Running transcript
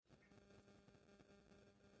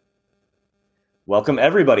Welcome,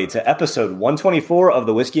 everybody, to episode 124 of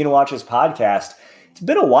the Whiskey and Watches podcast. It's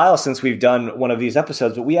been a while since we've done one of these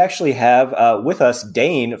episodes, but we actually have with us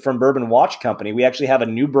Dane from Bourbon Watch Company. We actually have a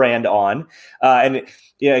new brand on, and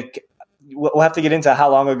we'll have to get into how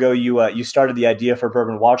long ago you started the idea for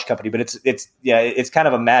Bourbon Watch Company. But it's kind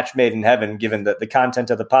of a match made in heaven, given the content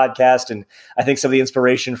of the podcast, and I think some of the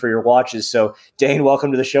inspiration for your watches. So, Dane,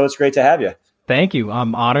 welcome to the show. It's great to have you. Thank you.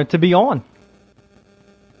 I'm honored to be on.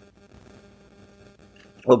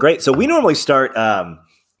 Well, great. So we normally start,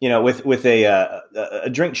 with a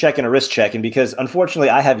drink check and a wrist check. And because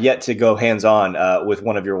unfortunately I have yet to go hands-on with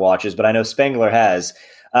one of your watches, but I know Spangler has,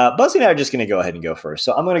 Buzzy and I are just going to go ahead and go first.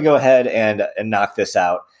 So I'm going to go ahead and knock this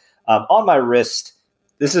out. On my wrist,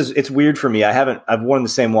 it's weird for me. I've worn the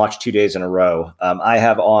same watch 2 days in a row. I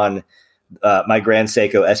have on my Grand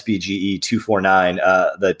Seiko SBGE 249,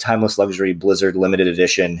 the Timeless Luxury Blizzard limited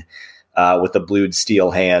edition with the blued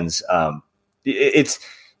steel hands.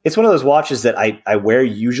 It's one of those watches that I wear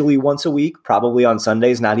usually once a week, probably on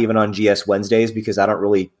Sundays, not even on GS Wednesdays, because I don't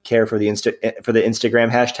really care for the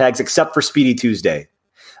Instagram hashtags, except for Speedy Tuesday.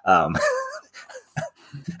 I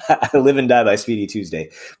live and die by Speedy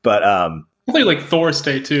Tuesday, but probably like Thor's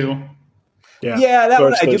Day too. Yeah, that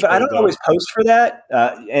one I do, but I don't always post for that.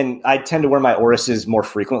 And I tend to wear my Oruses more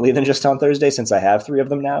frequently than just on Thursday, since I have 3 of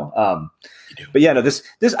them now. But yeah, no, this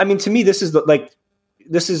I mean, to me, this is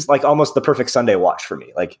like almost the perfect Sunday watch for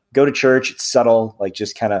me. Like, go to church, it's subtle, like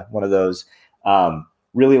just kind of one of those.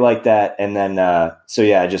 Really like that. And then so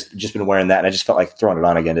yeah, I just been wearing that, and I just felt like throwing it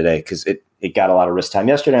on again today because it got a lot of wrist time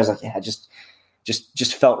yesterday. I was like, yeah,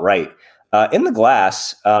 just felt right. In the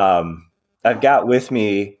glass, I've got with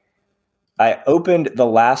me, I opened the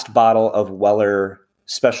last bottle of Weller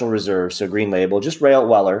Special Reserve, so green label, just Rail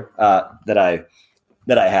Weller, that I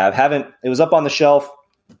have. It was up on the shelf.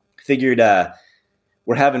 Figured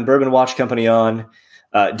we're having Bourbon Watch Company on.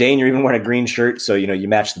 Dane, you're even wearing a green shirt, so you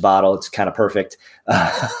match the bottle. It's kind of perfect.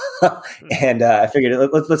 And I figured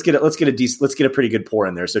let's get a pretty good pour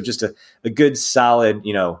in there. So just a good solid,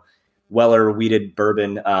 Weller wheated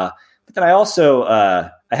bourbon. But then I also I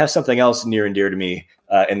have something else near and dear to me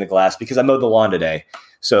in the glass because I mowed the lawn today.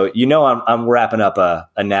 So I'm wrapping up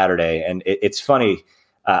a natter day, and it's funny.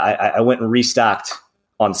 I went and restocked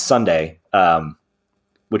on Sunday,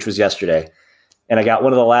 which was yesterday. And I got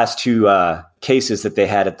one of the last 2 cases that they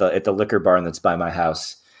had at the liquor barn that's by my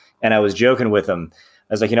house. And I was joking with them.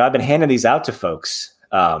 I was like, I've been handing these out to folks,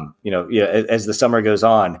 as the summer goes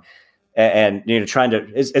on, and trying to,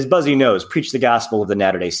 as Buzzy knows, preach the gospel of the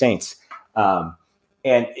Natter Day Saints. And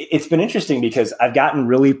it's been interesting because I've gotten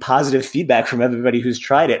really positive feedback from everybody who's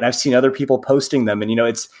tried it, and I've seen other people posting them. And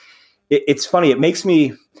it's funny. It makes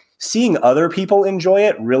me, seeing other people enjoy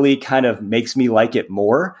it really kind of makes me like it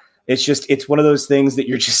more. It's one of those things that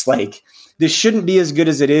you're just like, this shouldn't be as good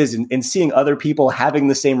as it is. And seeing other people having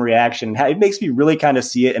the same reaction, it makes me really kind of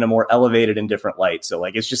see it in a more elevated and different light. So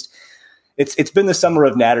like, it's been the summer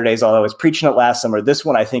of Natter Days, although I was preaching it last summer. This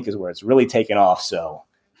one I think is where it's really taken off. So,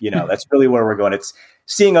 that's really where we're going. It's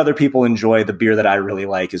seeing other people enjoy the beer that I really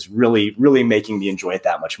like is really, really making me enjoy it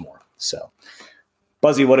that much more. So,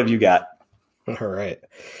 Buzzy, what have you got? All right.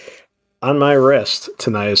 On my wrist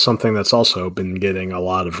tonight is something that's also been getting a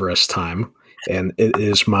lot of wrist time, and it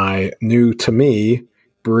is my new to me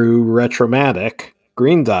Brew Retromatic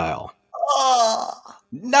Green Dial. Oh,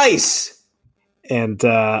 nice! And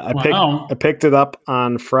I picked it up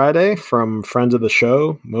on Friday from friend of the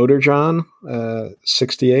show, Motor John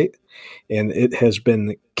 68, and it has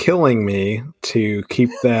been killing me to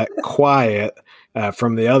keep that quiet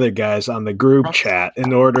from the other guys on the group chat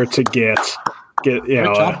in order to get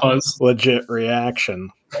a legit reaction.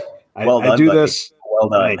 I do this. Well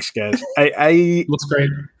done. Thanks, guys. I looks great.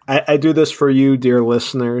 I do this for you, dear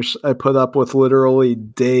listeners. I put up with literally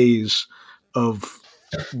days of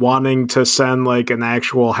wanting to send like an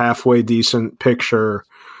actual halfway decent picture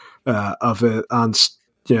of it on,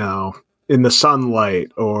 in the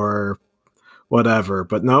sunlight or whatever.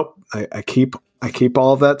 But nope, I keep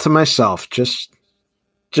all of that to myself just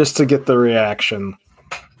to get the reaction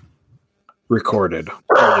recorded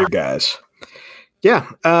for you guys. Yeah.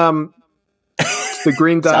 It's the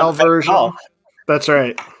green dial version. That's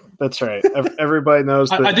right. Everybody knows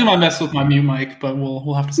that. I do my best with my mute mic, but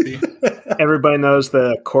we'll have to see. Everybody knows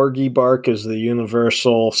that corgi bark is the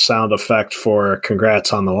universal sound effect for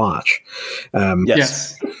congrats on the watch.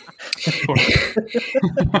 Yes.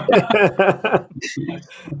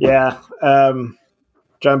 Yeah.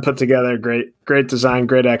 John put together great design,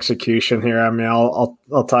 great execution here. I mean, I'll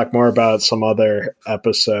talk more about some other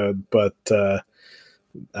episode, but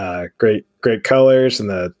great great colors, and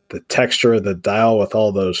the texture of the dial with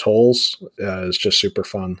all those holes is just super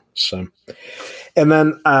fun. So, and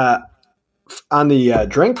then on the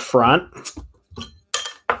drink front,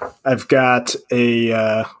 I've got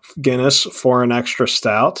a Guinness Foreign Extra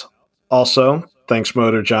Stout. Also, thanks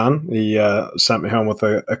Motor John. He sent me home with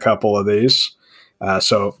a couple of these.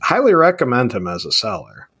 So highly recommend him as a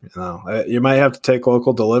seller. You might have to take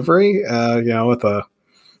local delivery, with a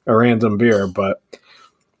random beer, but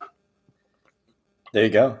there you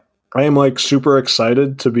go. I am super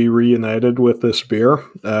excited to be reunited with this beer.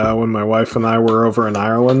 When my wife and I were over in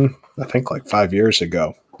Ireland, I think 5 years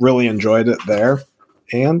ago, really enjoyed it there.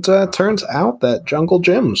 And turns out that Jungle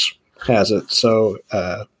Jim's has it. So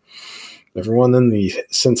everyone in the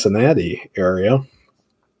Cincinnati area,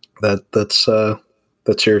 that's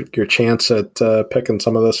your chance at picking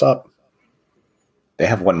some of this up. They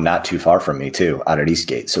have one not too far from me too, out at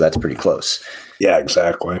Eastgate, so that's pretty close. Yeah,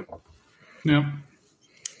 exactly. Yeah.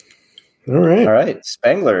 All right,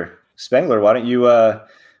 Spangler. Why don't you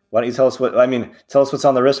tell us tell us what's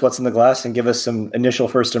on the wrist, what's in the glass, and give us some initial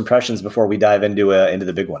first impressions before we dive into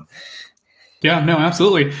the big one. Yeah, no,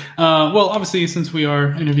 absolutely. Well, obviously, since we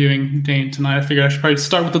are interviewing Dane tonight, I figured I should probably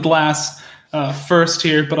start with the glass first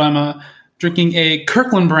here. But I'm drinking a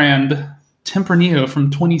Kirkland brand Tempranillo from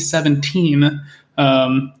 2017.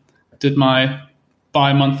 Did my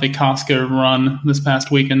bi-monthly Costco run this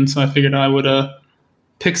past weekend, so I figured I would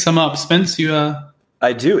pick some up. Spence, you?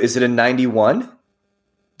 I do. Is it a 91?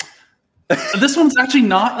 This one's actually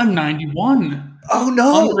not a 91. Oh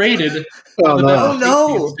no! Unrated. Oh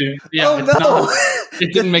no! Yeah, oh no! Not.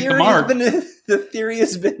 It didn't make the mark. The theory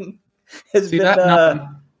has been.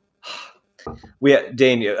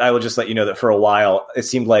 Dane, I will just let you know that for a while it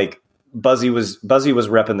seemed like Buzzy was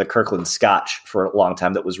repping the Kirkland Scotch for a long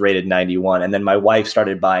time that was rated 91, and then my wife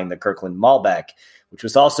started buying the Kirkland Malbec, which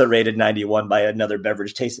was also rated 91 by another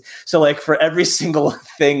beverage taste. So for every single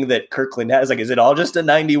thing that Kirkland has, is it all just a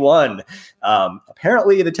 91?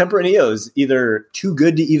 Apparently the Tempranillo is either too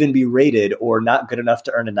good to even be rated or not good enough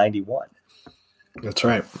to earn a 91. That's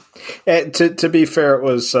right. To be fair, it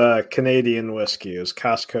was Canadian whiskey. It was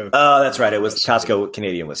Costco. Oh, that's right. It was Costco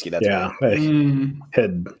Canadian whiskey. That's right.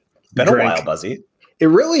 Had been a while, Buzzy. It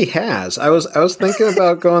really has. I was thinking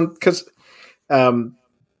about going because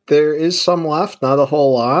there is some left, not a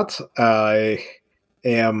whole lot. I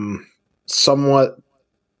am somewhat.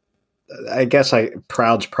 I guess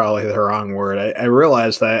proud's probably the wrong word. I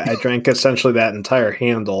realized that I drank essentially that entire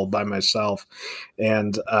handle by myself,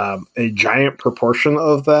 and a giant proportion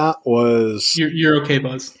of that was. You're okay,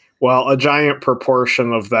 Buzz. Well, a giant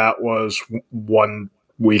proportion of that was one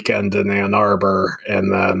weekend in Ann Arbor,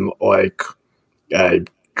 and then I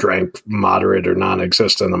drank moderate or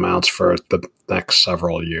non-existent amounts for the next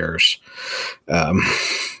several years,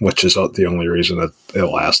 which is the only reason that it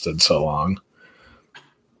lasted so long.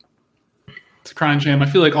 It's a crying shame. I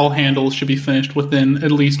feel like all handles should be finished within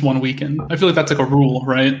at least 1 weekend. I feel like that's a rule,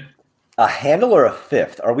 right? A handle or a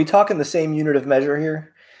fifth? Are we talking the same unit of measure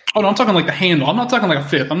here? Oh, no, I'm talking the handle. I'm not talking a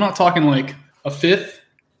fifth. I'm not talking a fifth,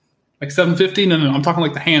 750. No, I'm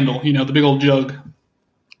talking the handle, the big old jug.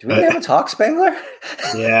 Do we have a talk, Spangler?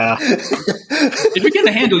 Yeah. If you're getting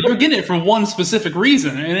a handle, you're getting it for one specific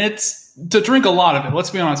reason, and it's to drink a lot of it. Let's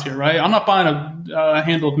be honest here, right? I'm not buying a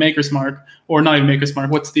handle of Maker's Mark, or not even Maker's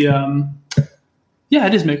Mark. What's the Yeah,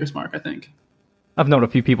 it is Maker's Mark, I think. I've known a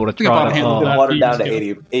few people to try to water down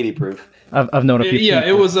to 80 proof. I've known a few. Yeah,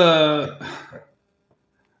 people.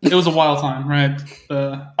 It was a wild time, right?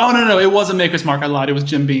 No, it wasn't Maker's Mark. I lied. It was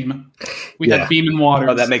Jim Beam. We had Beam and Waters.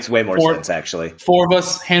 Oh, that makes way more sense, actually. 4 of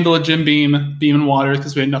us handle a Jim Beam and Waters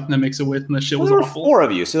because we had nothing to mix it with, and the shit was awful. 4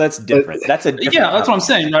 of you, so that's different. That's a different that's what I'm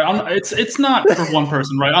saying, right? It's not for one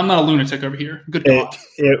person, right? I'm not a lunatic over here. Good God.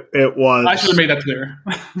 It was. I should have made that clear.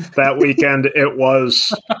 That weekend, it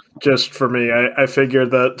was just for me. I figured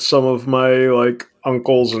that some of my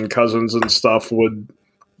uncles and cousins and stuff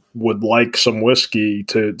would like some whiskey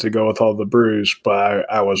to go with all the brews,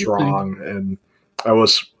 but I was wrong, and I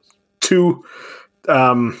was too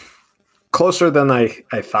closer than I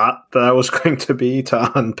thought that I was going to be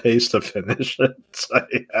on pace to finish it. So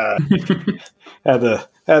I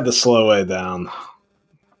had to slow way down.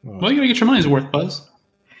 Well, you gotta get your money's worth, Buzz.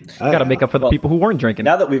 Got to make up for the people who weren't drinking.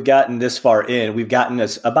 Now that we've gotten this far in, we've gotten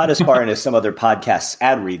about as far in as some other podcasts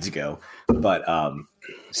ad reads go. But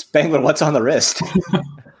Spangler, what's on the wrist?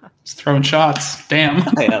 Just throwing shots. Damn.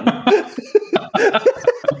 I am.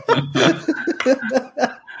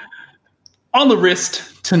 On the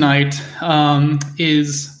wrist tonight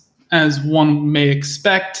is, as one may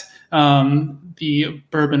expect, the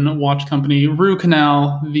Bourbon Watch Company Rue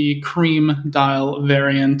Canal, the cream dial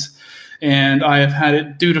variant. and I have had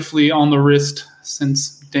it dutifully on the wrist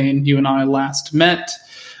since, Dane, you and I last met.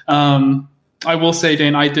 I will say,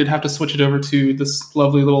 Dane, I did have to switch it over to this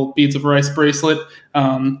lovely little Beads of Rice bracelet.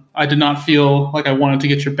 I did not feel like I wanted to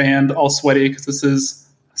get your band all sweaty because this is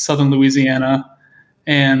Southern Louisiana,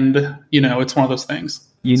 and, it's one of those things.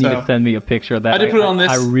 You need to send me a picture of that. I did put it on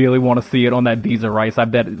this. I really want to see it on that Beads of Rice. I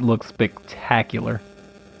bet it looks spectacular.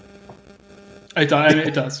 It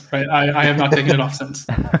does, right? I have not taken it off since.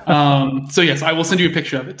 So yes, I will send you a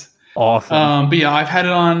picture of it. Awesome. But yeah, I've had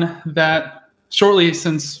it on that shortly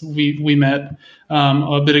since we met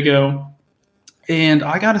a bit ago. And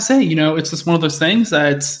I got to say, it's just one of those things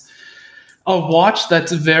that's a watch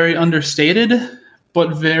that's very understated,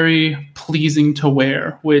 but very pleasing to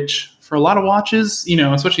wear, which for a lot of watches,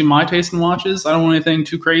 especially my taste in watches, I don't want anything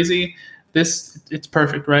too crazy. It's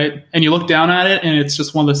perfect, right? And you look down at it and it's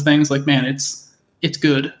just one of those things like, man, it's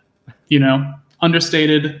good,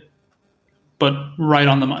 understated, but right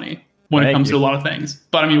on the money when it comes to a lot of things.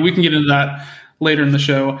 But I mean, we can get into that later in the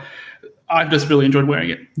show. I've just really enjoyed wearing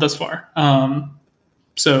it thus far.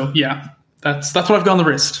 So yeah, that's what I've got on the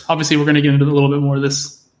wrist. Obviously, we're going to get into a little bit more of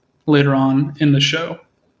this later on in the show.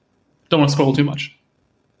 Don't want to spoil too much.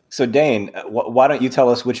 So Dane, why don't you tell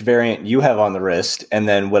us which variant you have on the wrist, and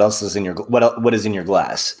then what else is in your what is in your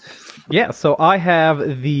glass? Yeah, so I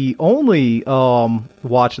have the only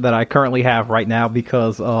watch that I currently have right now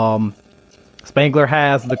because Spangler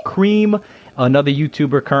has the cream. Another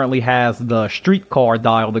YouTuber currently has the streetcar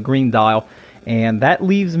dial, the green dial, and that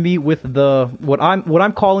leaves me with the what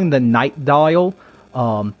I'm calling the night dial.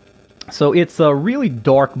 So it's a really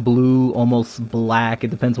dark blue, almost black. It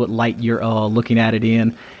depends what light you're looking at it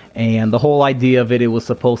in. And the whole idea of it was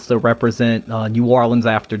supposed to represent New Orleans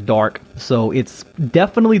after dark. So it's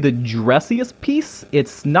definitely the dressiest piece.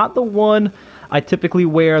 It's not the one I typically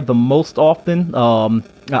wear the most often.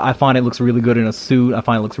 I find it looks really good in a suit. I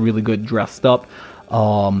find it looks really good dressed up.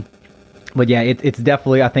 But yeah, it's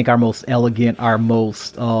definitely, I think, our most elegant, our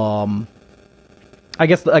most... I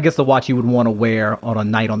guess the watch you would want to wear on a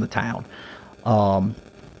night on the town. What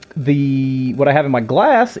I have in my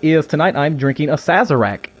glass is tonight I'm drinking a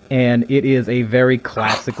Sazerac, and it is a very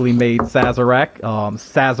classically made Sazerac.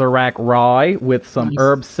 Sazerac rye with some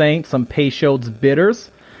Herb Saint, some Peychaud's bitters.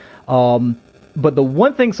 But the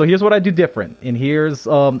one thing, so here's what I do different, and here's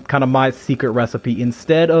kind of my secret recipe.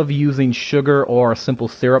 Instead of using sugar or simple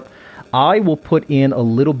syrup, I will put in a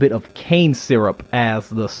little bit of cane syrup as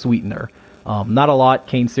the sweetener. Not a lot.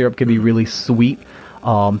 Cane syrup can be really sweet.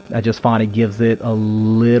 I just find it gives it a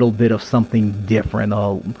little bit of something different,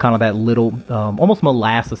 kind of that little, almost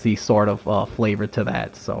molassesy sort of flavor to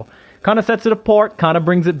that. So kind of sets it apart, kind of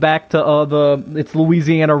brings it back to its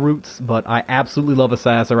Louisiana roots. But I absolutely love a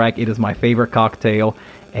Sazerac. It is my favorite cocktail,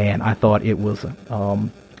 and I thought it was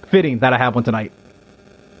fitting that I have one tonight.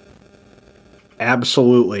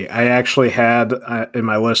 Absolutely. I actually had in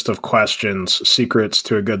my list of questions secrets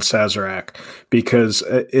to a good Sazerac, because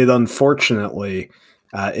it unfortunately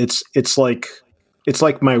it's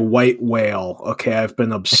like my white whale. Okay, I've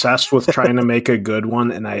been obsessed with trying to make a good one,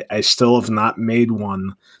 and I still have not made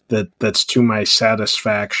one that's to my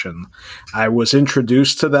satisfaction. I was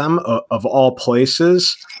introduced to them of all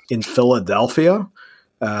places in Philadelphia.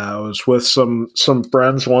 I was with some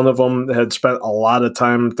friends. One of them had spent a lot of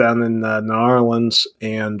time down in New Orleans,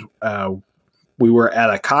 and we were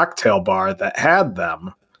at a cocktail bar that had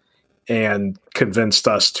them, and convinced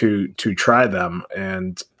us to try them.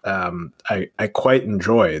 And I quite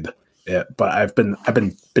enjoyed it. But I've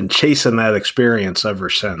been chasing that experience ever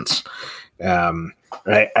since.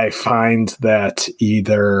 I find that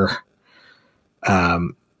either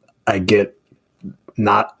I get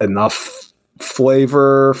not enough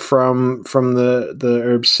flavor from the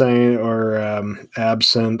Herb Saint or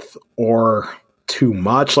absinthe, or too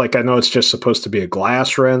much. Like, I know it's just supposed to be a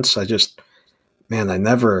glass rinse. I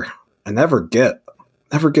never get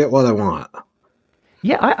what I want.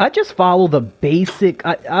 Yeah, I just follow the basic.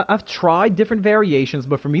 I've tried different variations,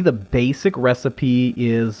 but for me, the basic recipe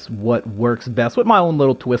is what works best with my own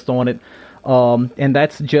little twist on it. And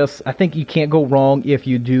that's just, I think you can't go wrong if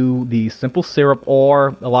you do the simple syrup,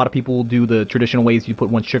 or a lot of people will do the traditional ways. You put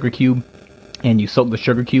one sugar cube and you soak the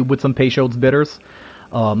sugar cube with some Peychaud's bitters.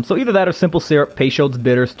 So either that or simple syrup, Peychaud's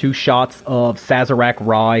bitters, 2 shots of Sazerac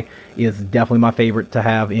rye is definitely my favorite to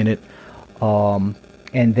have in it.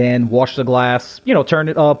 And then wash the glass, turn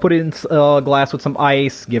it, put it in a glass with some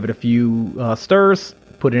ice, give it a few stirs,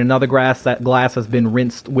 put in another glass. That glass has been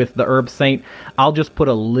rinsed with the Herb Saint. I'll just put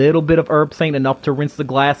a little bit of Herb Saint, enough to rinse the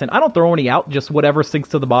glass, and I don't throw any out, just whatever sinks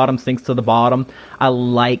to the bottom. I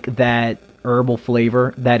like that herbal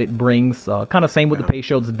flavor that it brings. Kind of same with the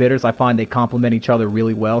Peychaud's bitters. I find they complement each other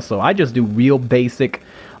really well. So I just do real basic,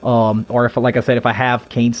 or if, like I said, if I have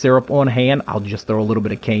cane syrup on hand, I'll just throw a little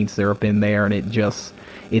bit of cane syrup in there, and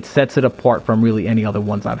it sets it apart from really any other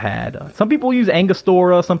ones I've had. Some people use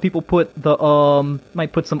Angostura. Some people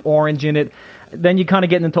might put some orange in it. Then you kind of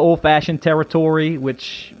get into old-fashioned territory,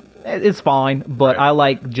 which is fine. But I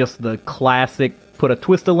like just the classic. Put a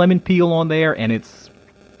twist of lemon peel on there, and it's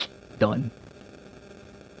done.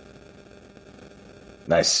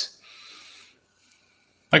 Nice.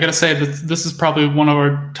 I gotta say that this is probably one of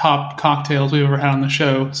our top cocktails we've ever had on the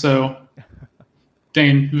show. So,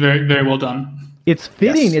 Dane, very, very well done. It's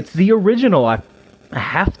fitting. Yes. It's the original. I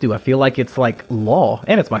have to. I feel like it's like law,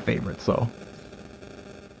 and it's my favorite. So,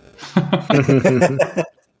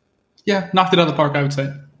 yeah, knocked it out of the park, I would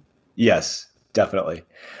say. Yes, definitely.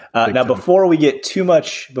 Now, before we get too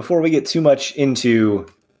much into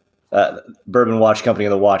Bourbon Watch Company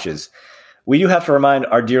of the Watches, we do have to remind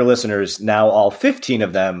our dear listeners, now all 15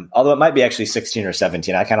 of them, although it might be actually 16 or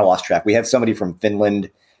 17. I kind of lost track. We had somebody from Finland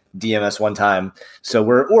DMS one time, so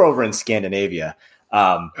we're over in Scandinavia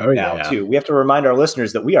now too. We have to remind our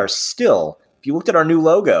listeners that we are still, if you looked at our new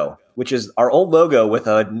logo, which is our old logo with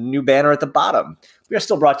a new banner at the bottom, we are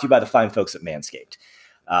still brought to you by the fine folks at Manscaped.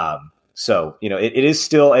 So, it is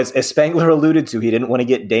still, as Spangler alluded to, he didn't want to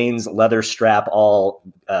get Dane's leather strap all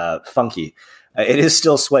funky. It is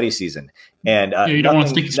still sweaty season. And you don't want a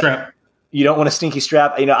stinky strap. You don't want a stinky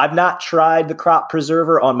strap. I've not tried the crop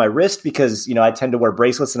preserver on my wrist because, I tend to wear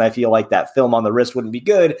bracelets and I feel like that film on the wrist wouldn't be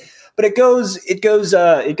good. But it goes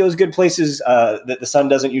good places that the sun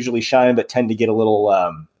doesn't usually shine, but tend to get a little,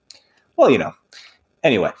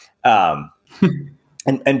 anyway.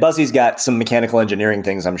 And Buzzy's got some mechanical engineering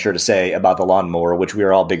things, I'm sure, to say about the lawnmower, which we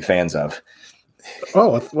are all big fans of.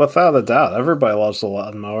 Oh, without a doubt, everybody loves the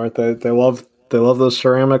lawnmower. They love those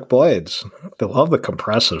ceramic blades. They love the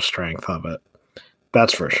compressive strength of it.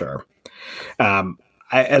 That's for sure.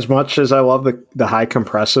 As much as I love the high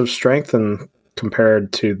compressive strength and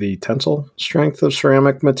compared to the tensile strength of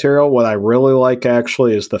ceramic material, what I really like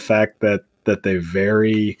actually is the fact that they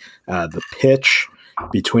vary the pitch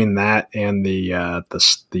between that and the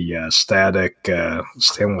static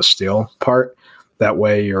stainless steel part. That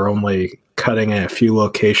way you're only cutting in a few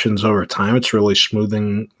locations over time. It's really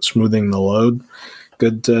smoothing the load.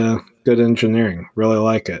 Good engineering. Really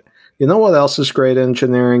like it. You know what else is great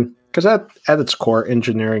engineering? Because at its core,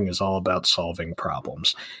 engineering is all about solving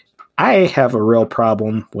problems. I have a real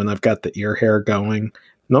problem when I've got the ear hair going.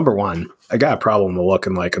 Number one, I got a problem with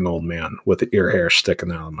looking like an old man with the ear hair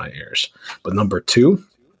sticking out of my ears. But number two,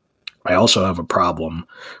 I also have a problem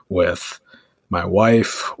with my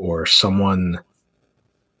wife or someone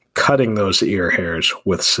cutting those ear hairs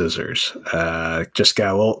with scissors. Just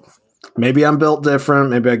got a little, maybe I'm built different.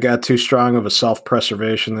 Maybe I got too strong of a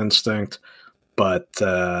self-preservation instinct, but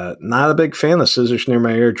not a big fan of scissors near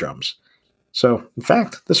my eardrums. So in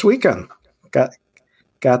fact, this weekend got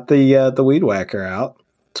the weed whacker out.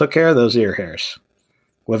 Took care of those ear hairs.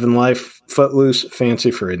 Living life footloose,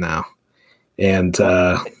 fancy free now. And,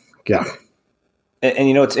 yeah.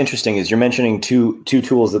 And what's interesting is you're mentioning two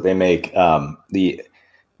tools that they make, the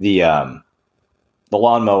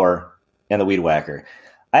lawnmower and the weed whacker.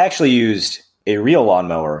 I actually used a real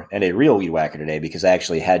lawnmower and a real weed whacker today because I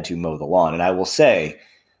actually had to mow the lawn. And I will say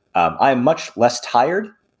I'm much less tired.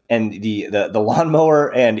 And the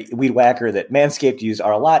lawnmower and weed whacker that Manscaped use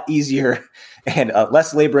are a lot easier and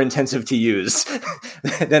less labor intensive to use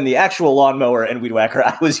than the actual lawnmower and weed whacker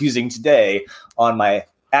I was using today on my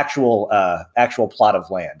actual plot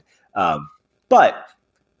of land. But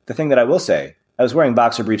the thing that I will say, I was wearing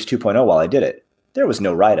Boxer Briefs 2.0 while I did it. There was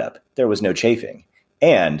no write-up. There was no chafing.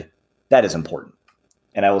 And that is important.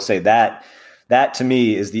 And I will say that to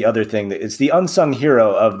me is the other thing that it's the unsung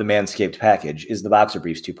hero of the Manscaped package is the Boxer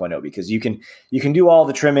Briefs 2.0, because you can do all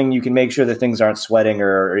the trimming. You can make sure that things aren't sweating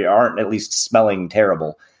or aren't at least smelling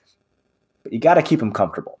terrible, but you got to keep them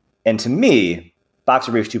comfortable. And to me,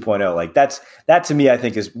 Boxer Briefs 2.0, like that to me, I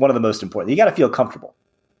think is one of the most important. You got to feel comfortable.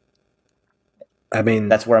 I mean,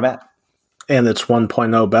 that's where I'm at. And it's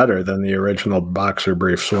 1.0 better than the original Boxer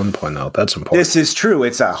Briefs 1.0. That's important. This is true.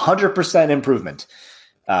 It's 100% improvement.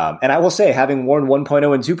 And I will say, having worn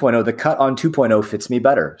 1.0 and 2.0, the cut on 2.0 fits me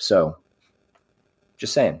better. So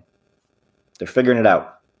just saying, they're figuring it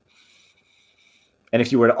out. And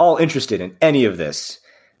if you were at all interested in any of this,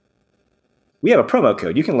 we have a promo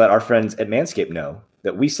code. You can let our friends at Manscaped know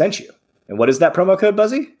that we sent you. And what is that promo code,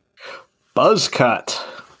 Buzzy? BuzzCut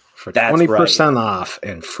for 20% off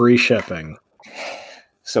and free shipping.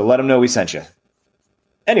 So let them know we sent you.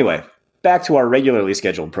 Anyway, back to our regularly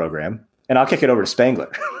scheduled program. and I'll kick it over to Spangler.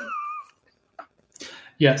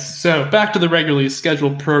 Yes. So back to the regularly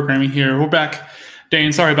scheduled programming here. We're back.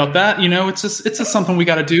 Dane, sorry about that. It's just something we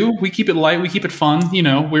got to do. We keep it light. We keep it fun.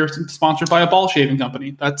 We're sponsored by a ball shaving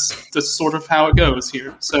company. That's sort of how it goes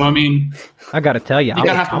here. So, I got to tell you, I'm going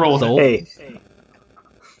to have to roll with it. Hey.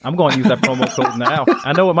 I'm going to use that promo code now.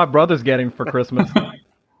 I know what my brother's getting for Christmas.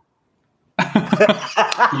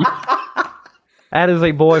 That is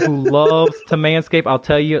a boy who loves to manscape. I'll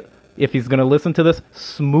tell you, if he's going to listen to this,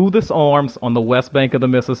 smoothest arms on the west bank of the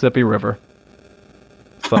Mississippi River.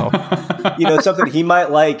 So, something he might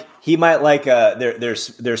like their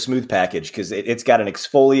smooth package because it's got an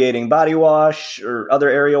exfoliating body wash or other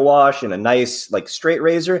area wash and a nice like straight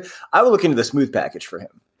razor. I will look into the smooth package for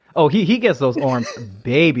him. Oh, he gets those arms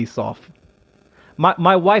baby soft.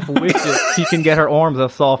 My wife wishes she can get her arms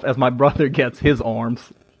as soft as my brother gets his arms.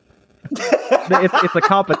 It's a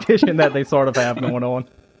competition that they sort of have going on.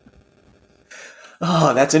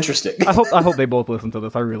 Oh, that's interesting. I hope they both listen to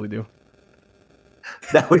this. I really do.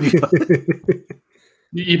 That would be fun.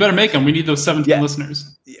 You better make them. We need those 17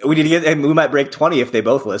 listeners. We need to get, and we might break 20 if they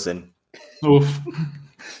both listen. Oof.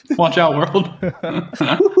 Watch out, world.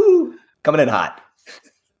 Coming in hot.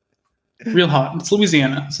 Real hot. It's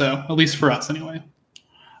Louisiana, so at least for us anyway.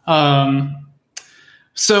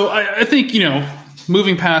 So I think,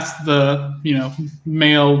 moving past the,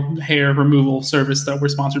 male hair removal service that we're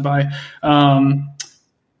sponsored by,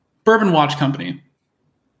 Bourbon Watch Company.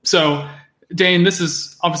 So, Dane, this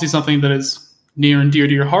is obviously something that is near and dear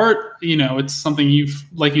to your heart. It's something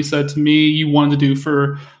like you said to me, you wanted to do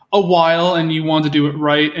for a while, and you wanted to do it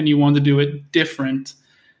right, and you wanted to do it different.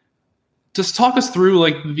 Just talk us through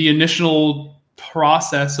like the initial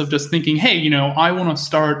process of just thinking, hey, I want to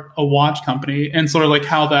start a watch company, and sort of like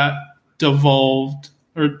how that devolved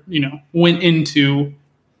or, went into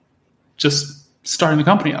just starting the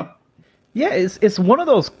company up. Yeah, it's one of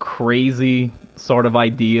those crazy sort of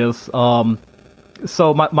ideas.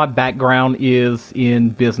 So my background is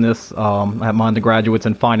in business. I have my undergraduates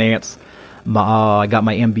in finance. I got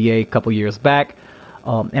my MBA a couple years back.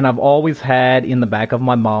 And I've always had in the back of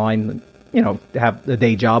my mind, have a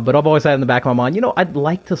day job, but I've always had in the back of my mind, I'd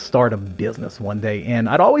like to start a business one day. And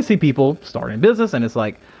I'd always see people starting a business, and it's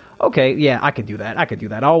like, okay, yeah, I could do that. I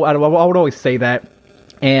would always say that.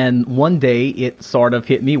 And one day it sort of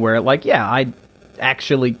hit me where like, yeah, I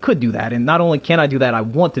actually could do that. And not only can I do that, I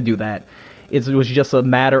want to do that. It was just a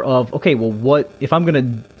matter of, okay, well, what if I'm going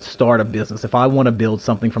to start a business, if I want to build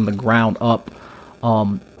something from the ground up,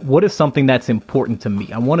 what is something that's important to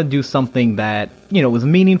me? I want to do something that, is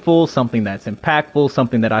meaningful, something that's impactful,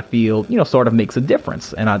 something that I feel, sort of makes a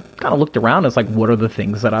difference. And I kind of looked around, it's like, what are the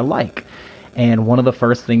things that I like? And one of the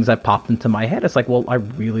first things that popped into my head, it's like, well, I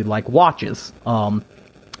really like watches.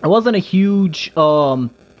 I wasn't a huge, I'm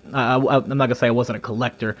not going to say I wasn't a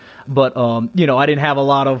collector, but, I didn't have a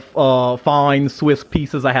lot of fine Swiss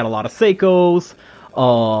pieces. I had a lot of Seikos,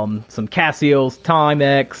 some Casios,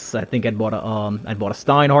 Timex. I think I'd bought a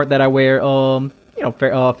Steinhardt that I wear,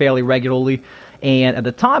 fairly regularly. And at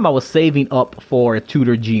the time I was saving up for a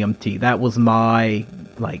Tudor GMT. That was my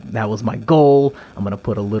goal. I'm going to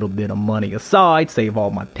put a little bit of money aside, save all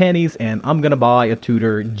my pennies, and I'm going to buy a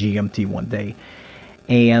Tudor GMT one day.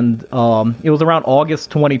 And it was around August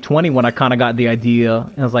 2020 when I kind of got the idea.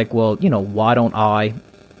 And I was like, well, why don't I,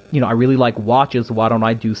 I really like watches. Why don't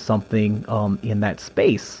I do something in that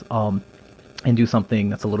space and do something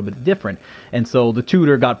that's a little bit different? And so the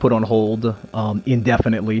Tudor got put on hold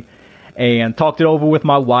indefinitely, and talked it over with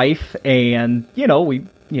my wife. And, we,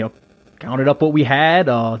 counted up what we had,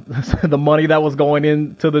 the money that was going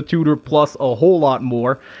into the Tudor plus a whole lot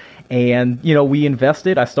more. And, we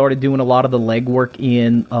invested. I started doing a lot of the legwork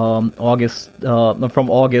in August, from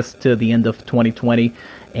August to the end of 2020.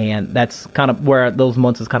 And that's kind of where those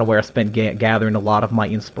months is kind of where I spent gathering a lot of my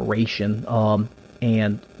inspiration.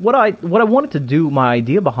 And what I wanted to do, my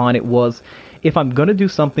idea behind it was, if I'm going to do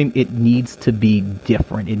something, it needs to be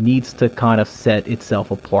different. It needs to kind of set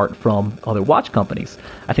itself apart from other watch companies.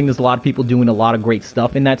 I think there's a lot of people doing a lot of great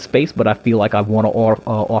stuff in that space, but I feel like I want to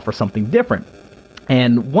offer something different.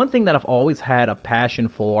 And one thing that I've always had a passion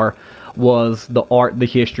for was the art, the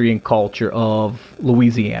history, and culture of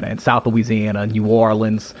Louisiana and South Louisiana, New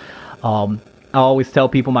Orleans. I always tell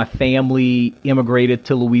people my family immigrated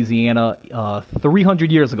to Louisiana 300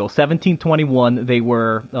 years ago, 1721. They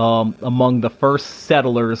were among the first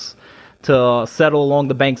settlers to settle along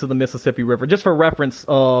the banks of the Mississippi River. Just for reference,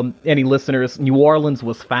 any listeners, New Orleans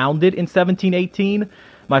was founded in 1718.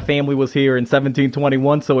 my family was here in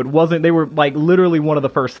 1721, so they were like literally one of the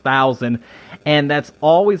first 1,000. And I've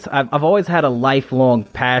always had a lifelong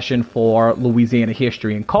passion for Louisiana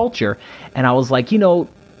history and culture. And I was like,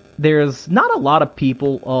 there's not a lot of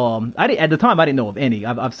people, at the time I didn't know of any.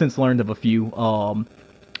 I've since learned of a few,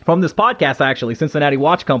 from this podcast, actually, Cincinnati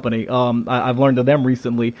Watch Company. I've learned of them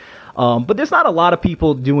recently. But there's not a lot of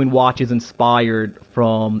people doing watches inspired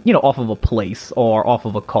from, off of a place or off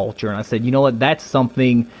of a culture. And I said, you know what, that's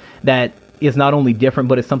something that is not only different,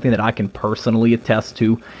 but it's something that I can personally attest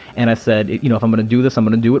to. And I said, if I'm going to do this, I'm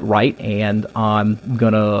going to do it right. And I'm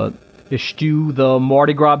going to eschew the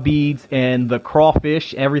Mardi Gras beads and the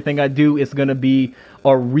crawfish. Everything I do is going to be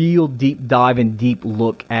a real deep dive and deep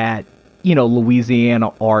look at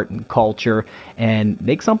Louisiana art and culture and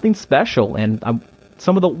make something special. And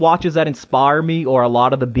some of the watches that inspire me are a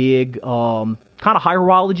lot of the big kind of high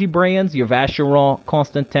horology brands, your Vacheron,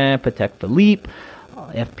 Constantin, Patek Philippe,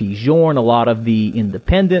 F.P. Journe, a lot of the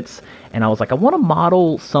independents. And I was like, I want to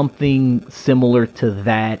model something similar to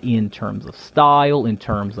that in terms of style, in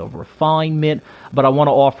terms of refinement, but I want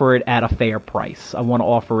to offer it at a fair price. I want to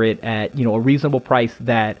offer it at, a reasonable price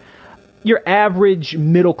that your average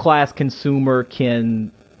middle-class consumer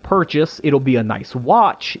can purchase. It'll be a nice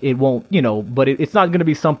watch. It won't, but it's not going to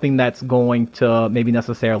be something that's going to maybe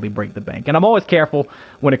necessarily break the bank. And I'm always careful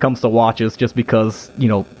when it comes to watches just because,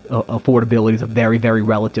 affordability is a very, very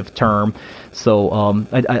relative term. So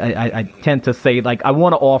I tend to say, like, I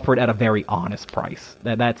want to offer it at a very honest price.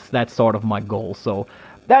 That's sort of my goal. So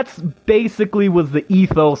that's basically was the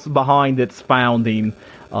ethos behind its founding.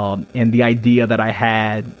 And the idea that I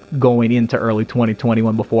had going into early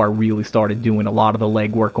 2021 before I really started doing a lot of the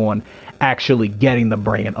legwork on actually getting the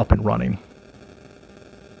brand up and running.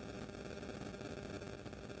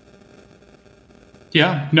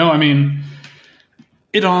 Yeah, no, I mean,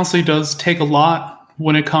 it honestly does take a lot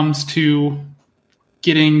when it comes to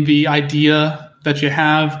getting the idea that you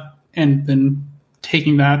have and then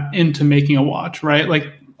taking that into making a watch, right? Like,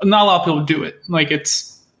 not a lot of people do it. Like, it's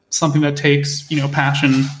something that takes,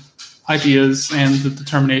 passion, ideas, and the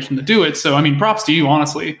determination to do it. So, I mean, props to you,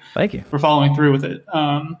 honestly. Thank you for following through with it.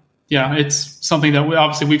 It's something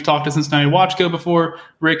that we've talked to Cincinnati Watch Co before.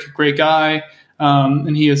 Rick, great guy,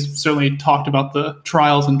 and he has certainly talked about the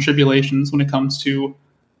trials and tribulations when it comes to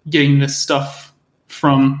getting this stuff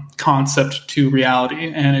from concept to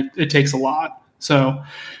reality, and it takes a lot. So,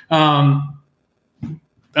 and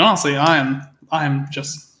honestly, I am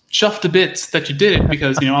just chuffed to bits that you did it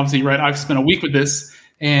because, obviously, right, I've spent a week with this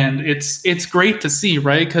and it's great to see,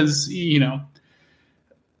 right? Because,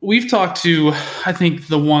 we've talked to, I think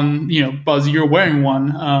the one, Buzz, you're wearing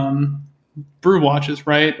one, Brew watches,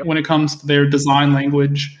 right? When it comes to their design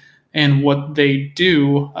language and what they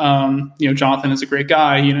do, Jonathan is a great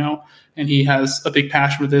guy, and he has a big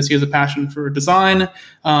passion for this. He has a passion for design.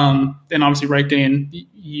 And obviously, right, Dane,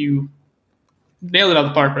 you nailed it out of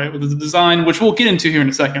the park, right, with the design, which we'll get into here in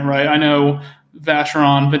a second, right? I know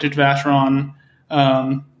Vacheron, vintage Vacheron,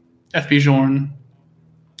 F.P. Journe,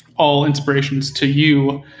 all inspirations to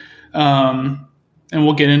you, and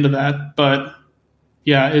we'll get into that. But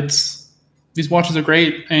yeah, these watches are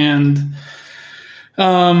great, and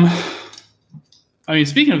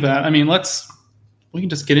speaking of that, we can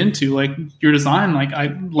just get into like your design, like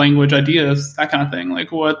language, ideas, that kind of thing.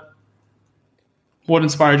 Like what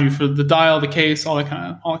inspired you for the dial, the case, all that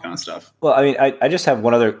kind of stuff? Well, I just have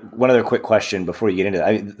one other quick question before you get into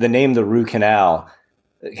that. The name, the Rue Canal,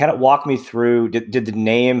 kind of walk me through. Did the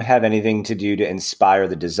name have anything to do to inspire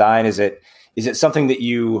the design? Is it something that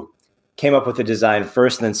you came up with the design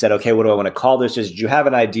first and then said, okay, what do I want to call this? Did you have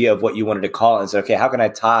an idea of what you wanted to call it and said, okay, how can I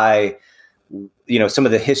tie, some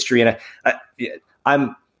of the history? And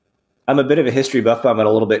I'm a bit of a history buff, but I'm a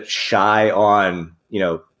little bit shy on,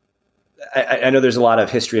 I know there's a lot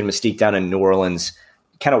of history and mystique down in New Orleans.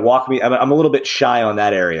 Kind of walk me. I'm a little bit shy on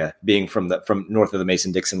that area, being from north of the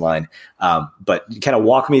Mason-Dixon line. But kind of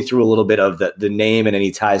walk me through a little bit of the name and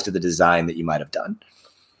any ties to the design that you might have done.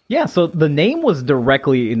 Yeah, so the name was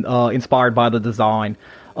directly inspired by the design.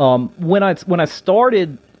 When I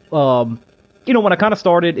started, when I kind of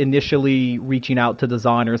started initially reaching out to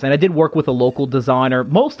designers, and I did work with a local designer.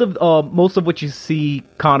 Most of what you see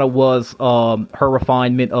kind of was her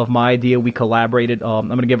refinement of my idea. We collaborated. I'm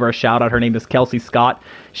going to give her a shout out. Her name is Kelsey Scott.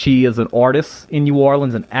 She is an artist in New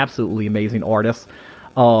Orleans, an absolutely amazing artist.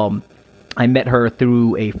 I met her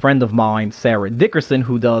through a friend of mine, Sarah Dickerson,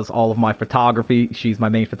 who does all of my photography. She's my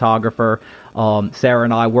main photographer. Sarah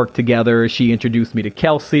and I worked together. She introduced me to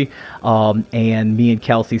Kelsey, and me and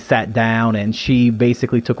Kelsey sat down, and she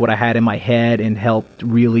basically took what I had in my head and helped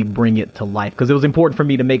really bring it to life. Because it was important for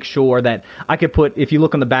me to make sure that I could put, if you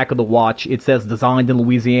look on the back of the watch, it says designed in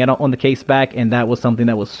Louisiana on the case back, and that was something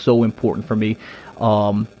that was so important for me.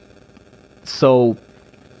 So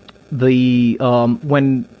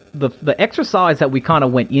when the exercise that we kind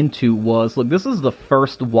of went into was, look, this is the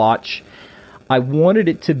first watch. I wanted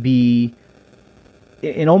it to be,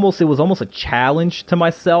 it was almost a challenge to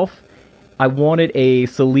myself. I wanted a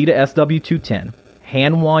Sellita SW210,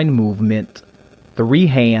 hand wind movement,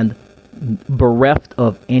 3-hand, bereft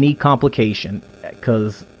of any complication,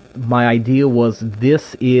 because my idea was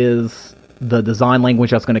this is the design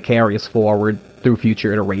language that's going to carry us forward through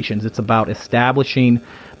future iterations. It's about establishing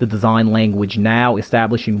the design language now,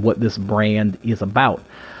 establishing what this brand is about.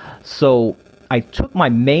 So I took my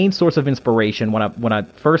main source of inspiration when I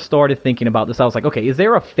first started thinking about this. I was like, okay, is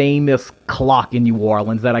there a famous clock in New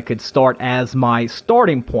Orleans that I could start as my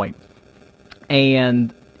starting point?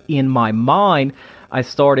 And in my mind, I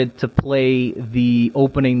started to play the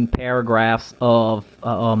opening paragraphs of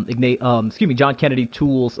John Kennedy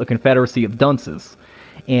Toole's A Confederacy of Dunces.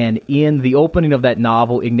 And in the opening of that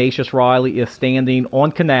novel, Ignatius Reilly is standing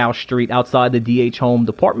on Canal Street outside the D.H. Home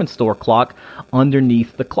department store clock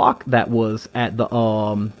underneath the clock that was at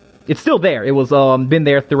the... it's still there. It was been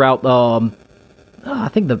there throughout, I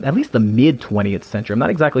think, at least the mid-20th century. I'm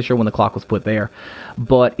not exactly sure when the clock was put there.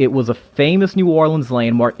 But it was a famous New Orleans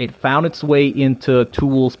landmark. It found its way into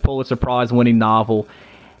Toole's Pulitzer Prize-winning novel.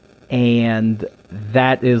 And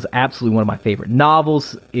that is absolutely one of my favorite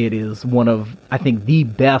novels. It is one of, I think, the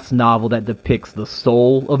best novel that depicts the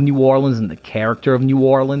soul of New Orleans and the character of New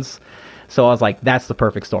Orleans. So I was like, that's the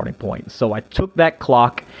perfect starting point. So I took that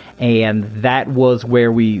clock, and that was where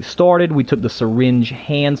we started. We took the syringe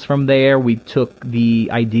hands from there. We took the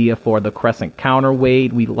idea for the crescent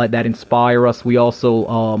counterweight. We let that inspire us. We also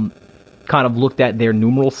kind of looked at their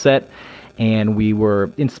numeral set. And we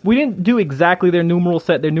didn't do exactly their numeral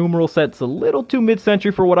set. Their numeral set's a little too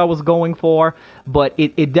mid-century for what I was going for, but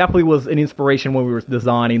it definitely was an inspiration when we were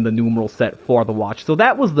designing the numeral set for the watch. So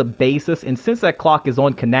that was the basis, and since that clock is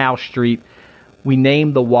on Canal Street, we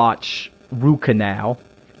named the watch Rue Canal.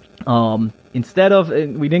 We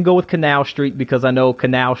didn't go with Canal Street because I know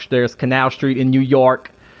there's Canal Street in New York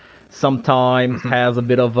sometimes has a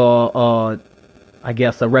bit of a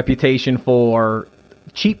reputation for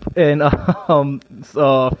cheap and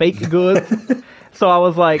fake goods. So I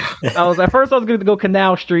was at first I was going to go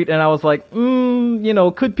Canal Street, and I was like,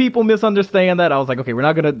 could people misunderstand that? I was like, okay, we're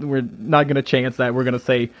not gonna chance that. We're gonna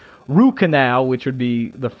say Rue Canal, which would be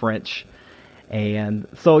the French. And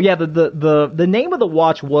so yeah, the name of the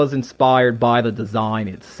watch was inspired by the design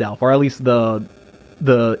itself, or at least the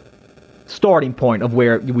starting point of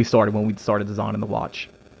where we started when we started designing the watch.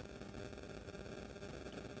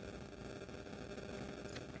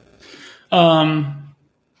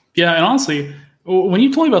 Yeah, and honestly, when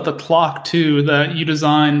you told me about the clock too, that you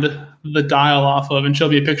designed the dial off of and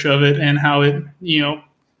showed me a picture of it and how it,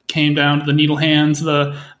 came down to the needle hands,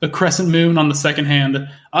 the crescent moon on the second hand,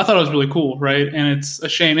 I thought it was really cool, right? And it's a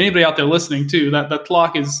shame, anybody out there listening too, that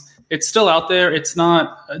clock it's still out there. It's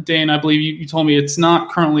not, Dane, I believe you told me it's not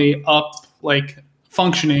currently up, like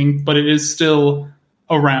functioning, but it is still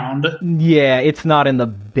around. Yeah, it's not in the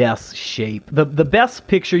best shape. The best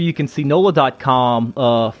picture you can see, NOLA.com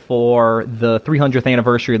for the 300th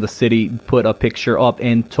anniversary of the city put a picture up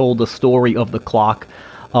and told the story of the clock.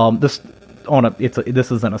 This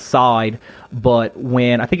is an aside, but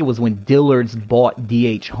I think it was when Dillard's bought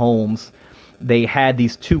D.H. Homes, they had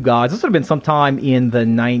these two guys. This would have been sometime in the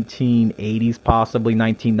 1980s, possibly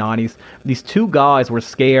 1990s. These two guys were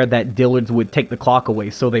scared that Dillard's would take the clock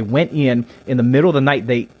away. So they went in the middle of the night.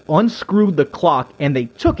 They unscrewed the clock and they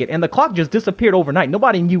took it. And the clock just disappeared overnight.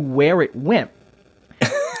 Nobody knew where it went.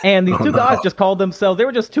 And these two guys just called themselves, they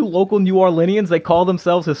were just two local New Orleanians. They called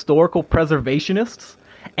themselves historical preservationists.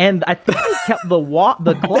 And I think they kept the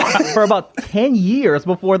clock for about 10 years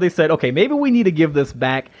before they said, okay, maybe we need to give this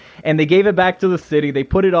back. And they gave it back to the city. They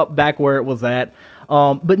put it up back where it was at.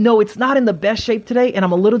 But no, it's not in the best shape today. And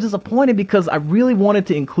I'm a little disappointed because I really wanted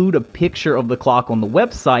to include a picture of the clock on the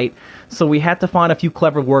website. So we had to find a few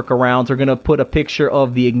clever workarounds. We're going to put a picture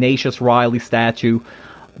of the Ignatius Reilly statue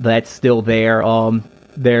that's still there. I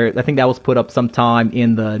think that was put up sometime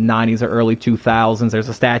in the 90s or early 2000s. There's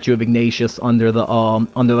a statue of Ignatius under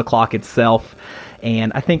the clock itself,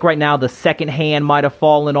 and I think right now the second hand might have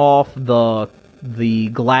fallen off. The The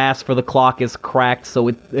glass for the clock is cracked, so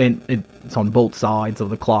it's on both sides of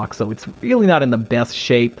the clock, so it's really not in the best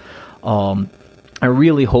shape. I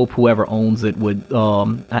really hope whoever owns it would.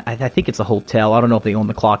 I think it's a hotel. I don't know if they own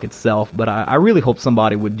the clock itself, but I really hope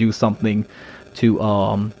somebody would do something to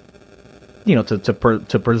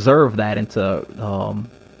to preserve that and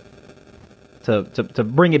to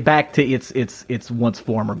bring it back to its once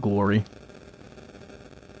former glory.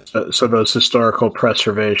 So those historical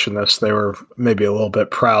preservationists, they were maybe a little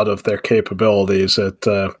bit proud of their capabilities at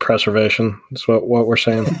preservation. That's what we're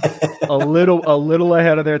saying. a little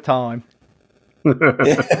ahead of their time.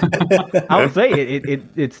 I would say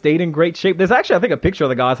it stayed in great shape. There's actually, I think, a picture of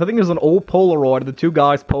the guys. I think there's an old Polaroid of the two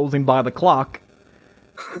guys posing by the clock.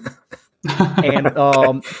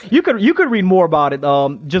 And you could read more about it.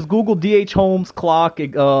 Just Google D.H. Holmes clock.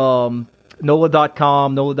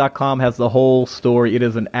 NOLA.com. NOLA.com has the whole story. It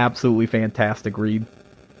is an absolutely fantastic read.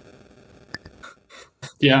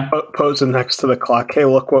 Yeah, posing next to the clock. Hey,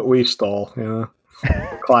 look what we stole. Yeah,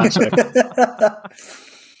 classic.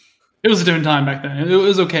 It was a different time back then. It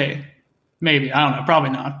was okay. Maybe. I don't know. Probably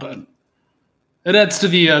not, but it adds to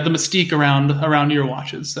the mystique around your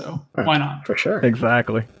watches, so why not? For sure.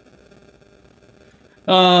 Exactly.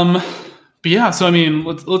 But yeah, so I mean,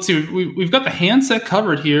 let's see. We've got the handset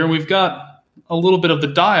covered here. We've got a little bit of the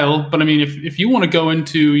dial, but I mean, if you want to go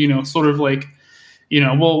into, sort of like,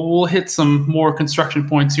 we'll hit some more construction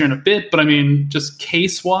points here in a bit, but I mean, just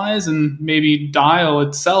case-wise and maybe dial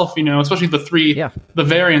itself, especially the three, the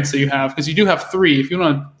variants that you have, because you do have three. If you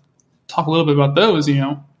want to talk a little bit about those,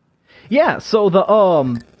 Yeah, so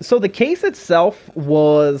the case itself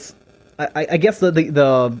was, I guess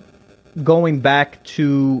the going back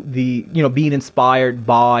to the, being inspired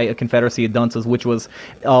by A Confederacy of Dunces, which was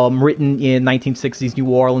written in 1960s New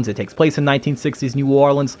Orleans. It takes place in 1960s New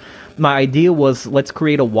Orleans. My idea was, let's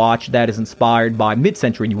create a watch that is inspired by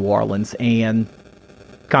mid-century New Orleans and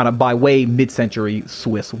kind of by way mid-century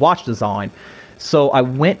Swiss watch design. So I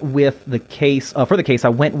went with the case, for the case, I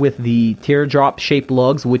went with the teardrop-shaped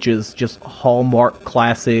lugs, which is just hallmark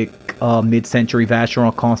classic mid-century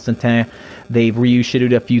Vacheron Constantin. They've reissued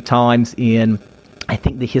it a few times in, I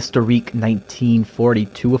think, the Historique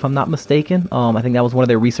 1942, if I'm not mistaken. I think that was one of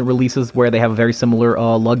their recent releases where they have a very similar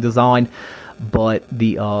lug design. But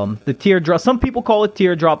the teardrop, some people call it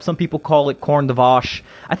teardrop, some people call it corne de vache.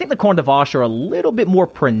 I think the corne de vache are a little bit more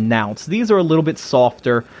pronounced. These are a little bit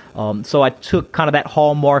softer. So I took kind of that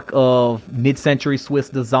hallmark of mid-century Swiss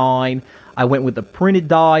design. I went with the printed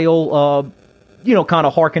dial, kind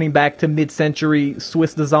of harkening back to mid-century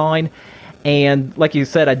Swiss design. And like you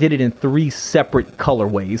said, I did it in three separate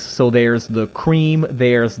colorways. So there's the cream,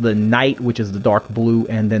 there's the night, which is the dark blue,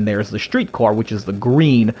 and then there's the streetcar, which is the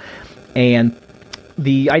green. And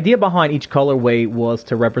the idea behind each colorway was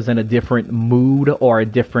to represent a different mood or a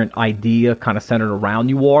different idea kind of centered around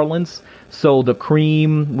New Orleans. So the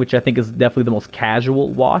cream, which I think is definitely the most casual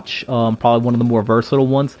watch, probably one of the more versatile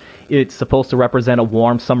ones, it's supposed to represent a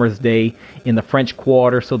warm summer's day in the French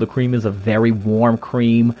Quarter. So the cream is a very warm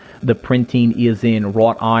cream. The printing is in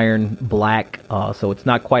wrought iron black, so it's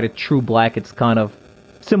not quite a true black. It's kind of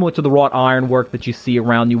similar to the wrought iron work that you see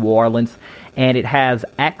around New Orleans. And it has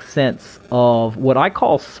accents of what I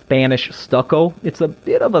call Spanish stucco. It's a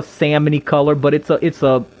bit of a salmony color, but it's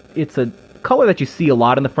a color that you see a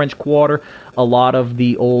lot in the French Quarter. A lot of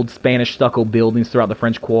the old Spanish stucco buildings throughout the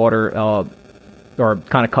French Quarter are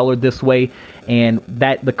kind of colored this way, and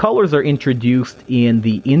that the colors are introduced in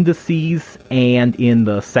the indices and in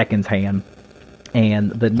the seconds hand.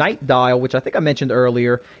 And the night dial, which I think I mentioned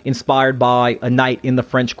earlier, inspired by a night in the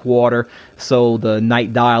French Quarter. So the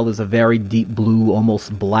night dial is a very deep blue,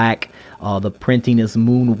 almost black. The printing is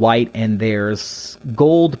moon white, and there's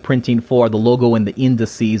gold printing for the logo and the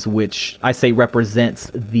indices, which I say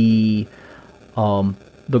represents the warm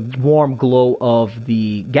glow of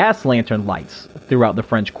the gas lantern lights throughout the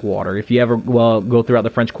French Quarter. If you ever go throughout the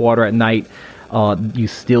French Quarter at night, you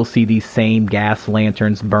still see these same gas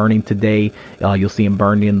lanterns burning today. You'll see them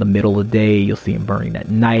burning in the middle of the day. You'll see them burning at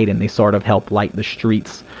night, and they sort of help light the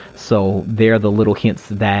streets. So they're the little hints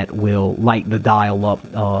that will light the dial up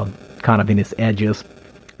kind of in its edges.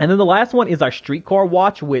 And then the last one is our streetcar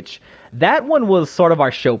watch, which that one was sort of our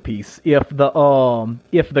showpiece. If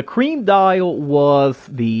the cream dial was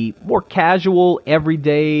the more casual,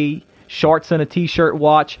 everyday shorts and a t-shirt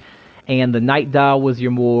watch, and the night dial was a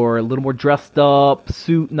little more dressed up,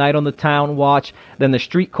 suit, night on the town watch, then the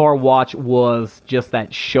streetcar watch was just that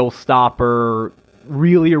showstopper,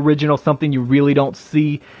 really original, something you really don't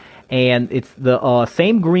see. And it's the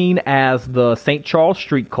same green as the St. Charles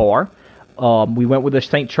streetcar. We went with the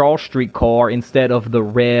St. Charles streetcar instead of the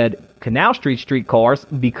red Canal Street streetcars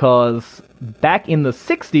because back in the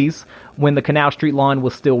 60s, when the Canal Street line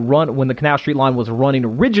was running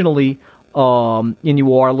originally in New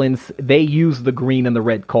Orleans, they used the green and the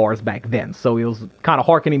red cars back then. So it was kind of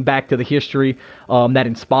harkening back to the history that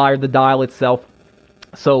inspired the dial itself.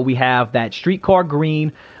 So we have that streetcar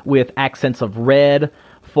green with accents of red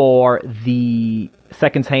for the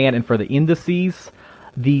seconds hand and for the indices.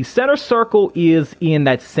 The center circle is in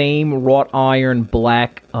that same wrought iron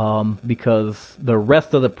black because the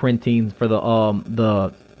rest of the printing for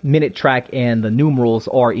the minute track and the numerals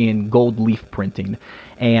are in gold leaf printing.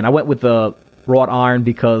 And I went with the wrought iron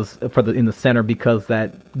because in the center because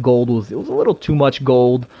that gold was a little too much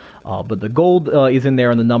gold, but the gold is in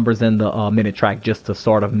there in the numbers and the minute track just to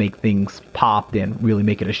sort of make things pop and really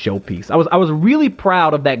make it a showpiece. I was really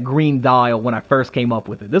proud of that green dial when I first came up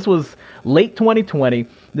with it. This was late 2020.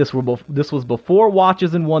 This was before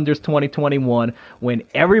Watches and Wonders 2021 when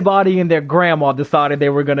everybody and their grandma decided they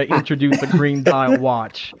were going to introduce a green dial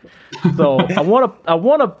watch. So I want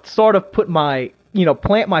to sort of put my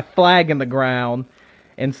plant my flag in the ground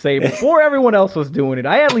and say, before everyone else was doing it,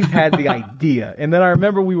 I at least had the idea. And then I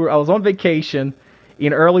remember I was on vacation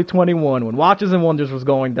in early 21 when Watches and Wonders was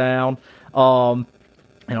going down. And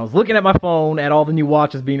I was looking at my phone at all the new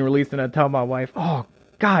watches being released, and I tell my wife, oh,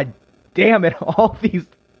 God damn it, all these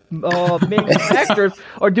manufacturers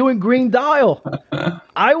are doing green dial.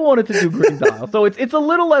 I wanted to do green dial. So it's a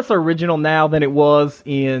little less original now than it was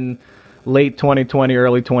in late 2020,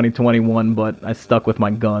 early 2021, but I stuck with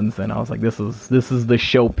my guns and I was like, this is the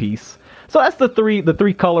showpiece. So that's the three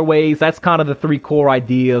colorways. That's kind of the three core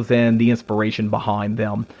ideas and the inspiration behind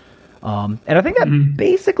them. And I think that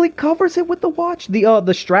basically covers it with the watch.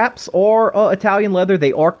 The straps are Italian leather.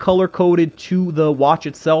 They are color coded to the watch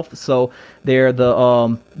itself. So they're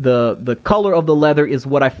the color of the leather is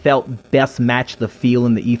what I felt best matched the feel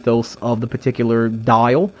and the ethos of the particular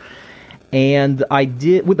dial. And I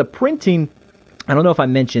did with the printing. I don't know if I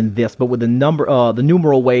mentioned this, but with the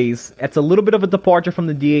numeral ways, it's a little bit of a departure from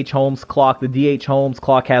the D.H. Holmes clock. The D.H. Holmes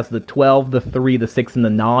clock has the 12, the 3, the 6, and the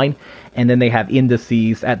 9, and then they have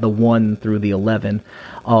indices at the 1 through the 11.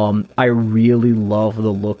 I really love the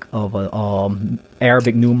look of a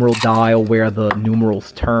Arabic numeral dial where the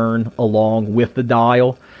numerals turn along with the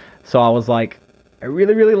dial. So I was like, I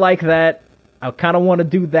really, really like that. I kind of want to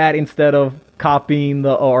do that instead of copying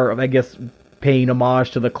paying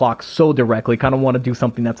homage to the clock so directly. Kind of want to do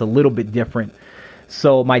something that's a little bit different.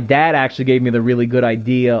 So my dad actually gave me the really good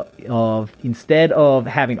idea of, instead of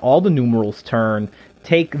having all the numerals turn,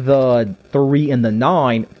 take the 3 and the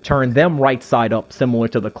 9, turn them right side up, similar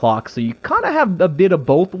to the clock. So you kind of have a bit of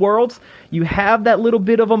both worlds. You have that little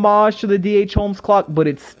bit of homage to the D.H. Holmes clock, but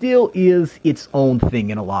it still is its own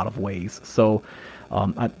thing in a lot of ways. So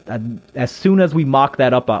as soon as we mocked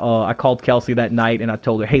that up, I called Kelsey that night and I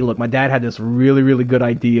told her, hey, look, my dad had this really, really good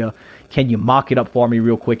idea. Can you mock it up for me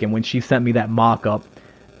real quick? And when she sent me that mock up,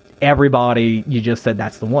 everybody, you just said,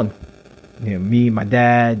 that's the one. Me, my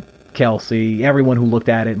dad, Kelsey, everyone who looked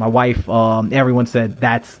at it, my wife, everyone said,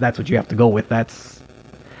 that's what you have to go with. That's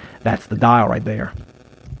the dial right there.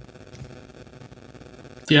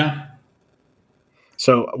 Yeah.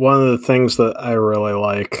 So one of the things that I really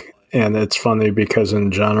like, and it's funny because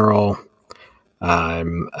in general,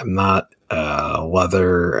 I'm not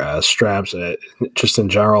leather straps. Just in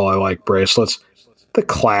general, I like bracelets. The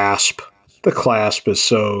clasp is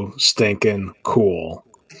so stinking cool.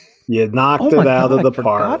 You knocked it out of the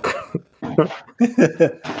park.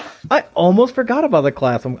 I almost forgot about the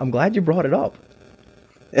clasp. I'm glad you brought it up.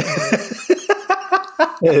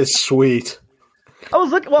 It's sweet. I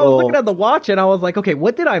was looking at the watch and I was like, okay,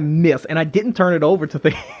 what did I miss? And I didn't turn it over to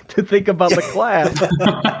think about the clasp.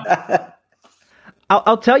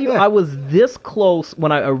 I'll tell you, I was this close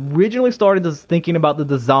when I originally started thinking about the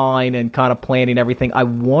design and kind of planning everything. I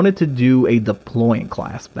wanted to do a deploying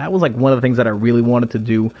clasp. That was like one of the things that I really wanted to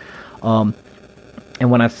do. And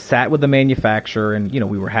when I sat with the manufacturer and,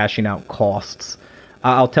 we were hashing out costs,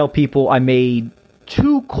 I'll tell people I made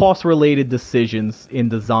 2 cost-related decisions in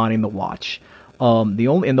designing the watch. The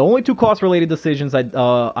only 2 cost-related decisions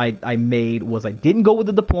I made was I didn't go with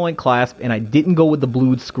the deploying clasp and I didn't go with the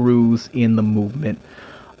blued screws in the movement,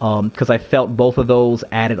 because I felt both of those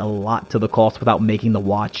added a lot to the cost without making the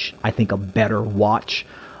watch, I think, a better watch.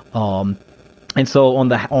 And so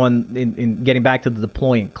in getting back to the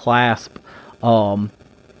deploying clasp,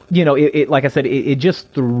 it like I said, it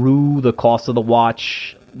just threw the cost of the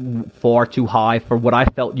watch far too high for what I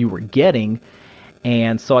felt you were getting.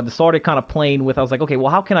 And so I started kind of playing with, I was like, okay,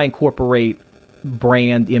 well, how can I incorporate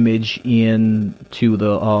brand image into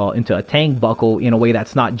a Tang buckle in a way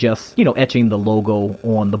that's not just, etching the logo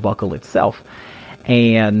on the buckle itself.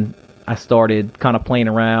 And I started kind of playing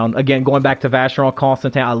around. Again, going back to Vacheron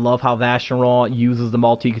Constantin, I love how Vacheron uses the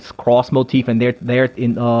Maltese cross motif in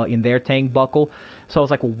their Tang buckle. So I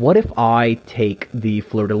was like, well, what if I take the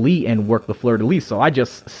fleur-de-lis and work the fleur-de-lis? So I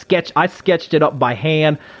sketched it up by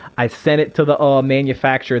hand. I sent it to the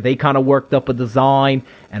manufacturer. They kind of worked up a design,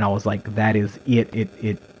 and I was like, that is it.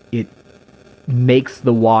 It makes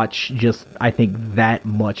the watch just, I think, that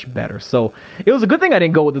much better. So it was a good thing I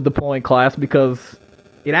didn't go with the deploying class, because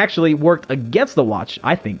it actually worked against the watch,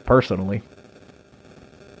 I think, personally.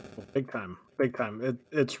 Big time.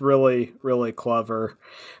 It's really, really clever.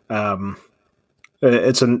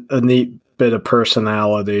 It's a neat bit of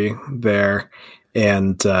personality there.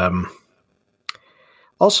 And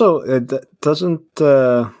also, doesn't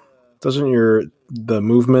the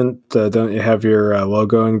movement, don't you have your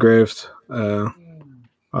logo engraved on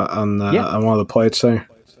one of the plates there?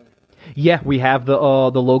 Yeah, we have the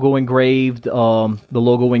logo engraved. The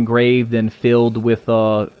logo engraved and filled with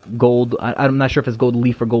gold. I'm not sure if it's gold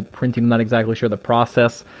leaf or gold printing. I'm not exactly sure the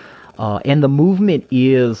process. And the movement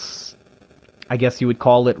is, I guess you would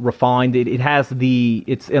call it, refined.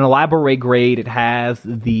 It's an elaborate grade. It has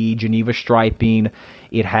the Geneva striping.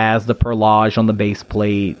 It has the perlage on the base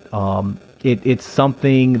plate. It's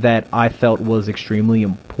something that I felt was extremely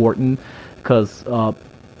important, because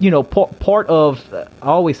part of, I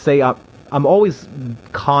always say, I'm always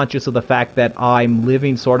conscious of the fact that I'm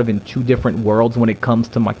living sort of in two different worlds when it comes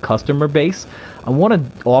to my customer base. I want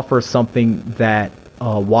to offer something that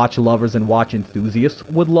watch lovers and watch enthusiasts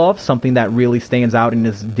would love, something that really stands out and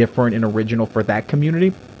is different and original for that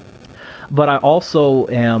community. But I also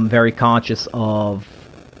am very conscious of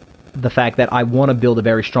the fact that I want to build a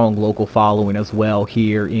very strong local following as well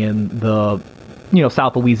here in the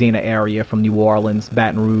South Louisiana area, from New Orleans,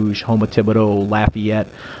 Baton Rouge, home of Thibodeau, Lafayette,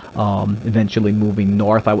 eventually moving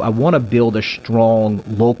north. I want to build a strong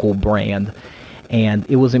local brand. And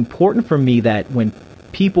it was important for me that when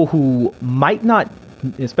people who might not,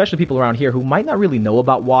 especially people around here who might not really know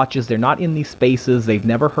about watches, they're not in these spaces, they've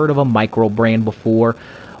never heard of a micro brand before,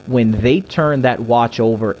 when they turn that watch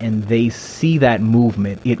over and they see that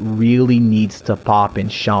movement, it really needs to pop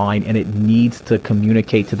and shine, and it needs to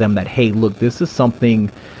communicate to them that, hey, look, this is something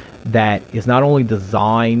that is not only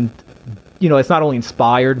designed, it's not only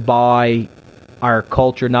inspired by our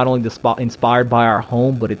culture, not only inspired by our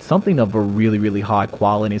home, but it's something of a really, really high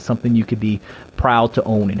quality. It's something you could be proud to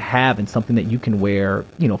own and have, and something that you can wear,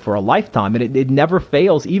 for a lifetime. And it never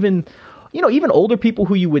fails. Even older people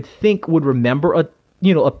who you would think would remember a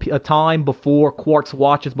time before quartz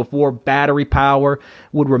watches, before battery power,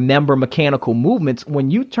 would remember mechanical movements. When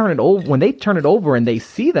they turn it over and they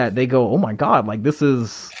see that, they go, "Oh my God! Like this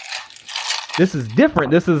is different.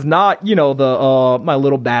 This is not my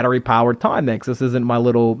little battery powered Timex. This isn't my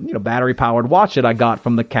little battery powered watch that I got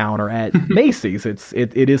from the counter at Macy's.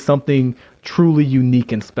 It is something truly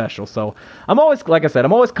unique and special." So I'm always, like I said,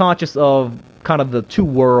 conscious of kind of the two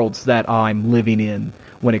worlds that I'm living in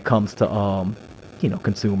when it comes to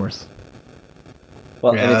consumers.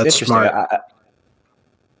 Well, yeah, and it's interesting.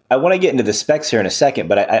 I want to get into the specs here in a second,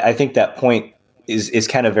 but I think that point is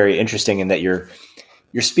kind of very interesting in that you're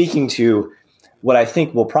speaking to what I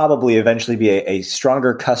think will probably eventually be a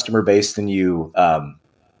stronger customer base than you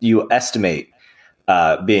estimate,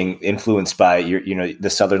 being influenced by the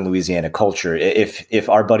Southern Louisiana culture. If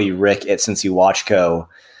our buddy Rick at Cincy Watch Co.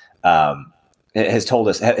 has taught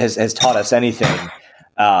us anything,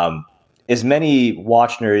 as many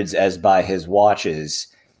watch nerds as buy his watches,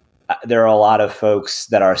 there are a lot of folks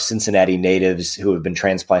that are Cincinnati natives who have been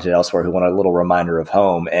transplanted elsewhere who want a little reminder of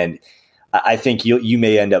home. And I think you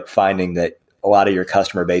may end up finding that a lot of your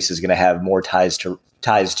customer base is going to have more ties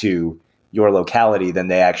to your locality than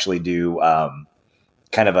they actually do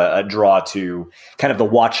kind of a draw to kind of the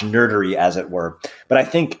watch nerdery, as it were. But I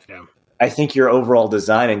think your overall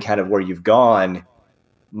design and kind of where you've gone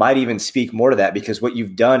might even speak more to that, because what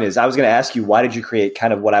you've done is, I was going to ask you, why did you create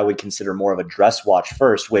kind of what I would consider more of a dress watch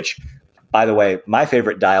first, which, by the way, my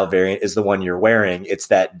favorite dial variant is the one you're wearing. It's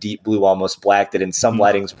that deep blue, almost black, that in some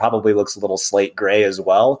lightings probably looks a little slate gray as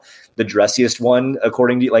well. The dressiest one,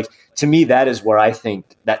 according to to me, that is where I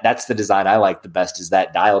think that's the design I like the best, is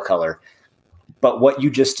that dial color. But what you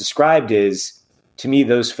just described is, to me,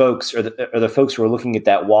 those folks are the folks who are looking at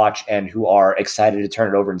that watch and who are excited to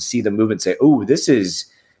turn it over and see the movement and say, "Oh, this is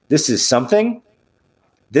something."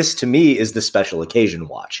 This, to me, is the special occasion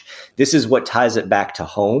watch. This is what ties it back to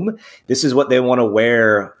home. This is what they want to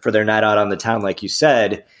wear for their night out on the town, like you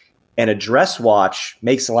said. And a dress watch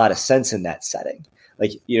makes a lot of sense in that setting.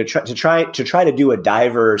 Like, to try to do a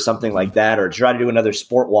diver or something like that, or try to do another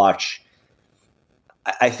sport watch.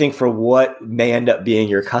 I think for what may end up being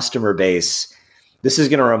your customer base, this is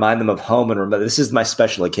going to remind them of home, and remember, this is my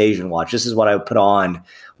special occasion watch. This is what I put on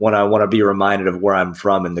when I want to be reminded of where I'm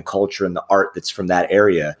from and the culture and the art that's from that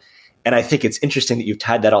area. And I think it's interesting that you've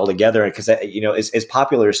tied that all together, because as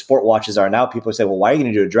popular as sport watches are now, people say, well, why are you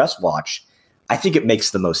going to do a dress watch? I think it makes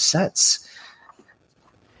the most sense.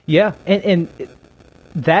 Yeah, and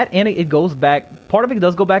it goes back, part of it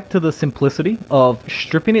does go back to the simplicity of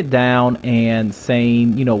stripping it down and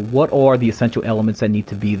saying, what are the essential elements that need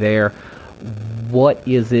to be there? What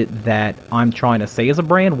is it that I'm trying to say as a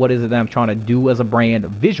brand? What is it that I'm trying to do as a brand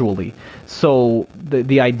visually? So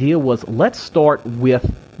the idea was, let's start with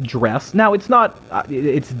dress. Now, it's not,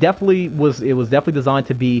 it was definitely designed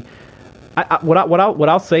to be, what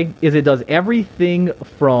I'll say is it does everything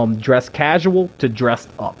from dress casual to dressed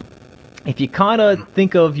up. If you kind of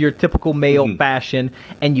think of your typical male fashion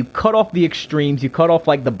and you cut off the extremes, you cut off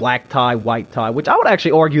like the black tie, white tie, which I would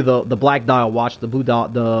actually argue the black dial watch,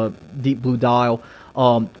 the deep blue dial,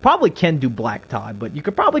 probably can do black tie, but you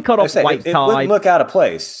could probably cut off white tie. It wouldn't look out of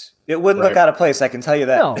place. It wouldn't look out of place, I can tell you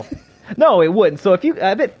that. No, it wouldn't. So if you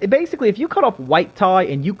cut off white tie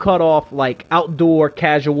and you cut off like outdoor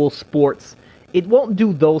casual sports, it won't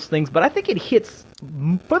do those things, but I think it hits,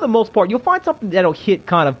 for the most part, you'll find something that'll hit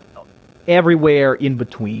kind of everywhere in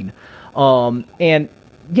between. And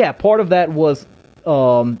yeah, part of that was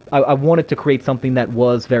I wanted to create something that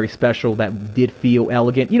was very special, that did feel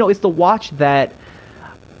elegant. It's the watch that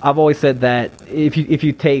I've always said that if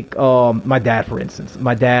you take my dad, for instance.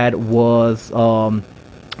 My dad works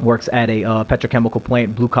at a petrochemical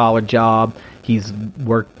plant, blue collar job. He's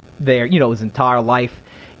worked there, his entire life.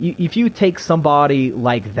 If you take somebody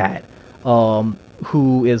like that,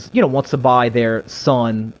 who is, wants to buy their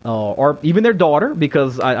son or even their daughter,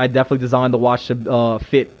 because I definitely designed the watch to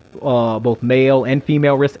fit both male and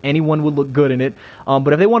female wrists. Anyone would look good in it.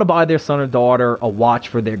 But if they want to buy their son or daughter a watch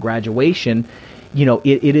for their graduation,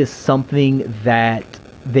 it is something that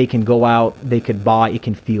they can go out, they could buy, it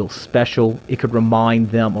can feel special, it could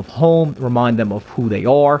remind them of home, remind them of who they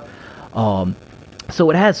are. So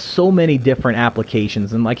it has so many different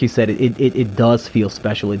applications, and like you said, it does feel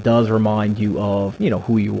special. It does remind you of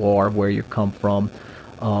who you are, where you come from,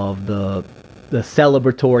 of the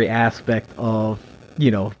celebratory aspect of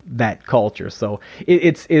that culture. So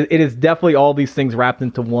it is definitely all these things wrapped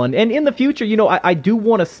into one. And in the future, I do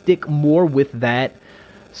want to stick more with that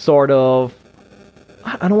sort of,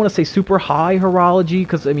 I don't want to say super high horology,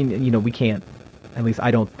 because we can't. At least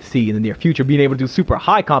I don't see in the near future being able to do super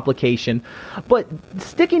high complication, but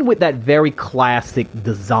sticking with that very classic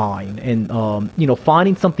design and,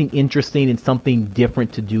 finding something interesting and something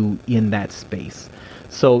different to do in that space.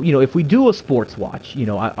 So, if we do a sports watch,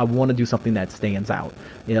 I want to do something that stands out.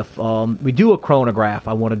 If we do a chronograph,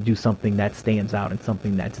 I want to do something that stands out and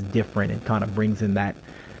something that's different and kind of brings in that,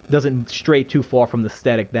 doesn't stray too far from the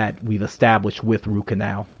aesthetic that we've established with Root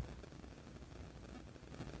Canal.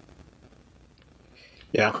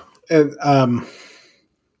 Yeah. And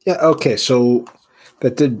okay, so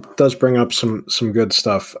that does bring up some good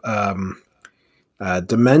stuff.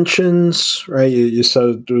 Dimensions, right? You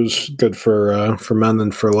said it was good for men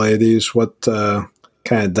and for ladies. What kind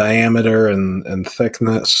of diameter and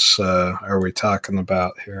thickness are we talking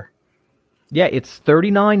about here? Yeah, it's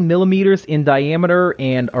 39 millimeters in diameter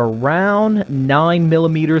and around 9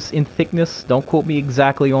 millimeters in thickness. Don't quote me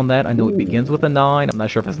exactly on that. I know it begins with a 9. I'm not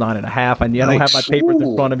sure if it's 9.5. I don't have my papers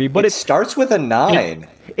in front of me, but it starts with a 9.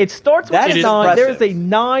 It starts with a 9. There is a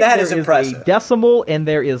 9. That is impressive. A decimal, and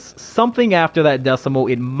there is something after that decimal.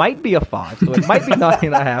 It might be a 5, so it might be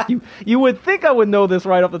 9.5. You would think I would know this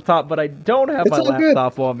right off the top, but I don't have my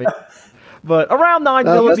laptop on me. But around 9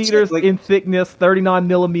 millimeters in thickness, 39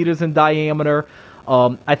 millimeters in diameter.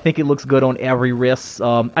 I think it looks good on every wrist.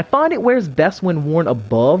 I find it wears best when worn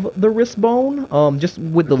above the wrist bone, just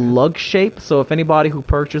with the lug shape. So if anybody who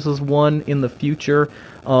purchases one in the future,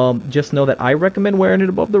 just know that I recommend wearing it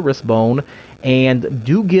above the wrist bone. And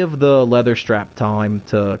do give the leather strap time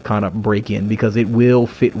to kind of break in, because it will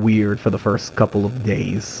fit weird for the first couple of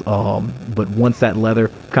days. But once that leather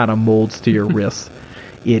kind of molds to your wrist,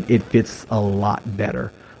 it fits a lot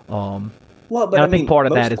better. Well, but I think part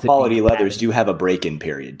of that is quality leathers do have a break-in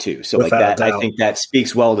period too. So like that, I think that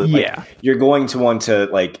speaks well to you're going to want to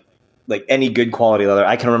like any good quality leather.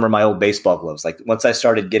 I can remember my old baseball gloves. Like once I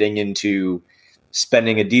started getting into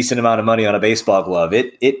spending a decent amount of money on a baseball glove,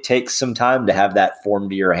 it takes some time to have that form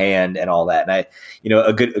to your hand and all that. And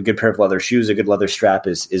a good pair of leather shoes, a good leather strap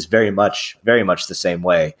is very much the same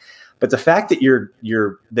way. But the fact that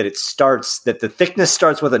that the thickness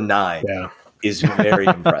starts with a 9 is very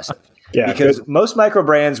impressive. Yeah, because most micro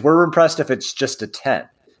brands, we're impressed if it's just a 10.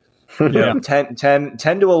 10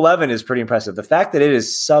 to 11 is pretty impressive. The fact that it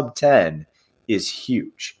is sub 10 is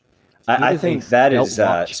huge. I think that is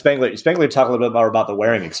Spangler talk a little bit more about the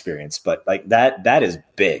wearing experience, but like that is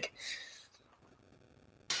big.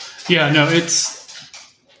 Yeah, no, it's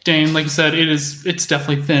Dane, like you said, it's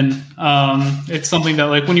definitely thin. It's something that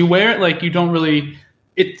like when you wear it, like you don't really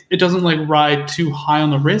it doesn't like ride too high on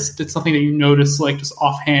the wrist. It's something that you notice like just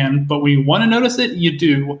offhand, but when you want to notice it, you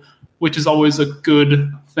do, which is always a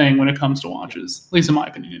good thing when it comes to watches, at least in my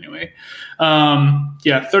opinion anyway.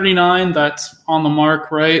 39, that's on the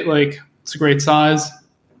mark, right? Like it's a great size,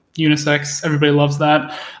 unisex, everybody loves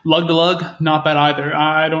that. Lug to lug, not bad either.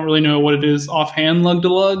 I don't really know what it is offhand lug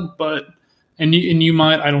to lug, but and you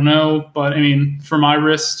might, I don't know, but I mean for my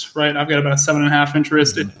wrist, right, I've got about a 7.5 inch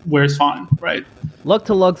wrist, it wears fine, right? Lug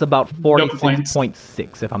to lug's about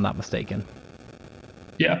 46.6 if I'm not mistaken.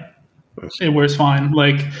 Yeah, it wears fine.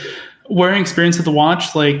 Like wearing experience of the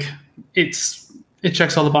watch, like it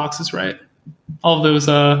checks all the boxes, right? All of those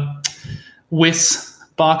WIS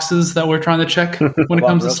boxes that we're trying to check when it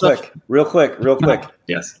comes to stuff. Real quick.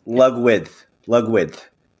 Yes. Lug width.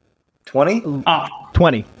 20?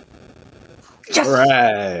 20. Yes.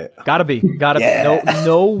 Right. Gotta be.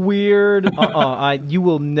 No weird. You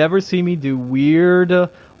will never see me do weird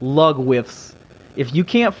lug widths. If you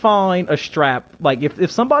can't find a strap, like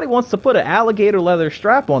if somebody wants to put an alligator leather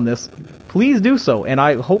strap on this, please do so. And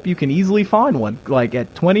I hope you can easily find one. Like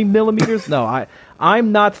at 20 millimeters, no,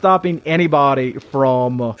 I'm not stopping anybody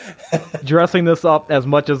from dressing this up as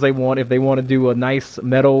much as they want. If they want to do a nice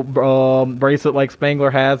metal bracelet like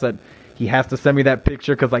Spangler has, that he has to send me that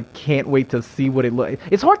picture because I can't wait to see what it looks.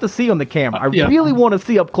 It's hard to see on the camera. I really want to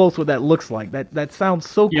see up close what that looks like. That sounds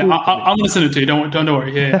so cool. Yeah, I'm gonna send it to you. Don't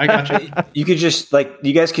worry. Yeah, I got you. You could just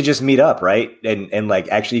you guys could just meet up, right? And like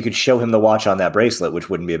actually, you could show him the watch on that bracelet, which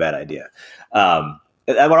wouldn't be a bad idea.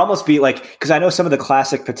 That would almost be like, because I know some of the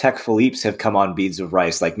classic Patek Philippe's have come on beads of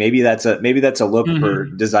rice. Like maybe that's a look for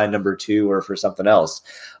design number 2 or for something else.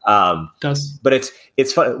 But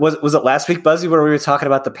it's fun. Was it last week, Buzzy, where we were talking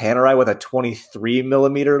about the Panerai with a 23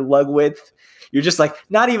 millimeter lug width? You're just like,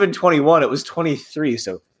 not even 21, it was 23.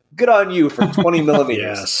 So good on you for 20 millimeters.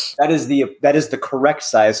 Yes. That is the correct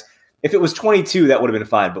size. If it was 22, that would have been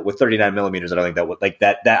fine. But with 39 millimeters, I don't think that would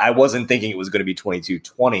that I wasn't thinking it was going to be 22.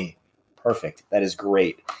 20. Perfect. That is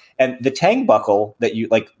great. And the tang buckle that you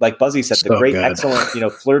like Buzzy said, the great, excellent,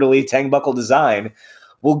 fleur-de-lis tang buckle design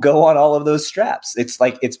will go on all of those straps. It's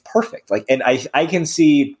perfect. Like, and I can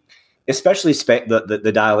see, especially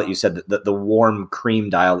the dial that you said, the warm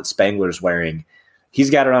cream dial that Spangler's wearing.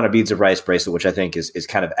 He's got it on a beads of rice bracelet, which I think is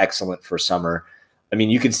kind of excellent for summer. I mean,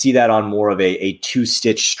 you can see that on more of a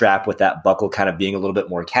 2-stitch strap with that buckle kind of being a little bit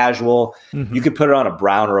more casual. Mm-hmm. You could put it on a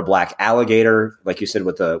brown or a black alligator, like you said,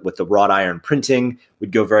 with the wrought iron printing,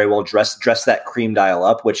 would go very well. Dress that cream dial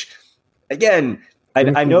up, which, again,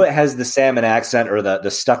 I know it has the salmon accent or the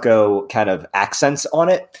stucco kind of accents on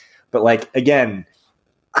it, but like, again,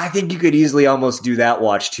 I think you could easily almost do that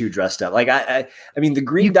watch too dressed up. Like I mean, the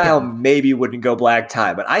green dial maybe wouldn't go black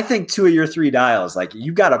tie, but I think 2 of your 3 dials, like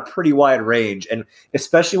you got a pretty wide range, and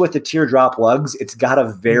especially with the teardrop lugs, it's got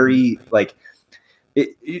a very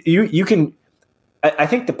you can. I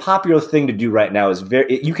think the popular thing to do right now is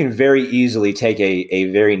you can very easily take a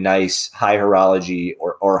very nice high horology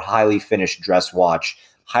or highly finished dress watch,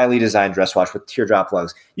 highly designed dress watch with teardrop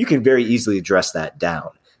lugs. You can very easily dress that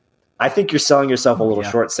down. I think you're selling yourself a little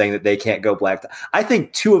short saying that they can't go black tie. I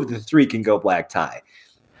think 2 of the 3 can go black tie.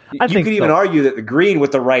 You could even argue that the green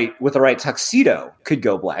with the right tuxedo could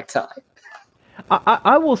go black tie.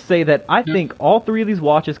 I will say that I think all 3 of these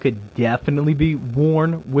watches could definitely be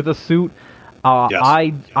worn with a suit. Yes.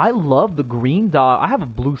 I love the green dial. I have a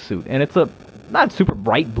blue suit, and it's a not super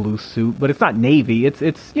bright blue suit, but it's not navy. It's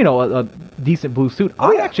a decent blue suit.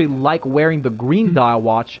 I actually like wearing the green dial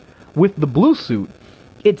watch with the blue suit.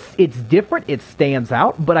 It's different, it stands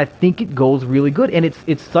out, but I think it goes really good, and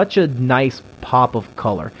it's such a nice pop of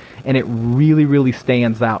color, and it really, really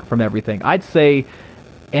stands out from everything. I'd say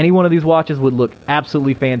any one of these watches would look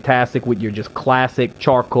absolutely fantastic with your just classic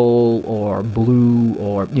charcoal or blue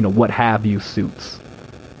or what have you suits.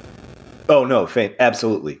 Oh no,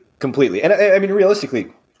 absolutely, completely, and I mean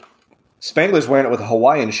realistically, Spangler's wearing it with a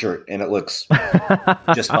Hawaiian shirt, and it looks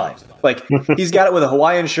just fine. Like, he's got it with a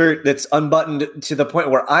Hawaiian shirt that's unbuttoned to the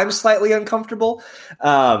point where I'm slightly uncomfortable.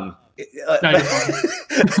 No, you're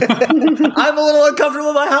fine. I'm a little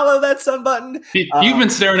uncomfortable by how low that sun button. You've been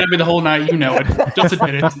staring at me the whole night. You know it. Just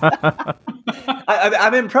admit it.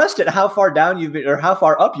 I'm impressed at how far down you've been, or how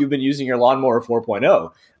far up you've been using your lawnmower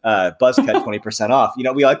 4.0. Buzz cut 20% off.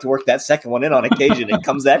 We like to work that second one in on occasion. It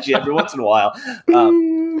comes at you every once in a while.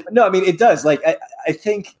 No, I mean, it does. Like, I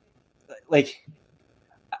think, like,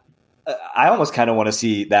 I almost kind of want to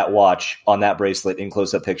see that watch on that bracelet in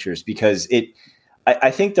close-up pictures, because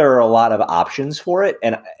I think there are a lot of options for it.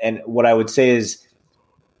 And what I would say is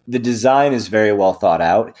the design is very well thought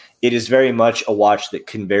out. It is very much a watch that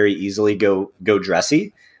can very easily go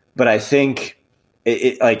dressy. But I think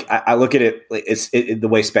I look at it, it's the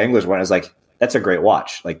way Spangler's wearing. I was like, that's a great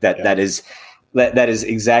watch. Like that. Yeah. That is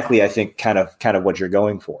exactly, I think, kind of what you're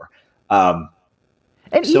going for. And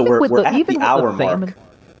so we're at the hour mark.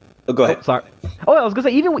 Oh, go ahead. Oh, sorry. Oh, I was gonna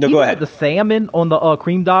say even with the salmon on the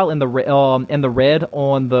cream dial and the red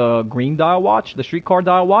on the green dial watch, the streetcar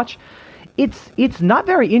dial watch, it's not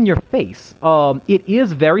very in your face. It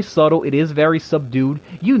is very subtle. It is very subdued.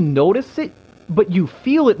 You notice it, but you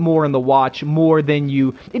feel it more in the watch more than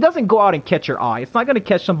you. It doesn't go out and catch your eye. It's not going to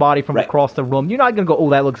catch somebody from across the room. You're not going to go,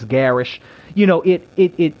 oh, that looks garish.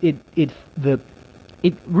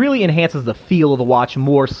 It really enhances the feel of the watch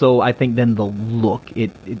more so, I think, than the look.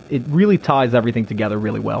 It really ties everything together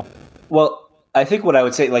really well. Well, I think what I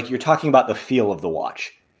would say, like, you're talking about the feel of the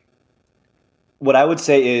watch. What I would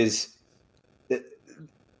say is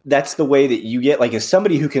that's the way that you get, like, as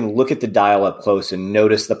somebody who can look at the dial up close and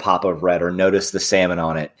notice the pop of red or notice the salmon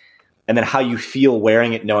on it, and then how you feel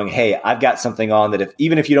wearing it, knowing, hey, I've got something on that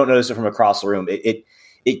even if you don't notice it from across the room,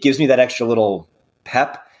 it gives me that extra little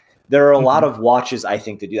pep. There are a lot of watches, I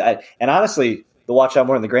think, that do that. And honestly, the watch I'm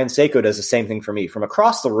wearing, the Grand Seiko, does the same thing for me. From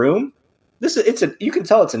across the room, you can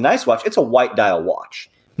tell it's a nice watch. It's a white dial watch.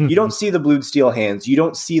 Mm-hmm. You don't see the blued steel hands. You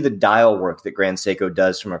don't see the dial work that Grand Seiko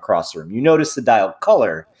does from across the room. You notice the dial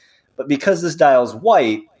color, but because this dial's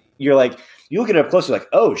white, you're like, you look at it up close, you're like,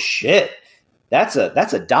 oh shit, that's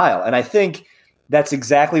a dial. And I think that's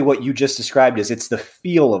exactly what you just described as it's the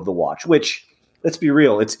feel of the watch, which, let's be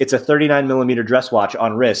real, it's a 39 millimeter dress watch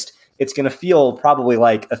on wrist. It's going to feel probably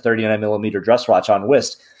like a 39 millimeter dress watch on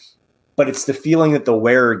wrist, but it's the feeling that the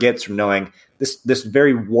wearer gets from knowing this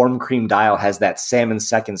very warm cream dial has that salmon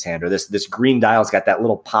seconds hand, or this green dial's got that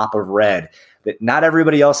little pop of red that not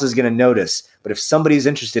everybody else is going to notice. But if somebody's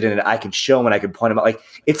interested in it, I can show them and I can point them out. Like,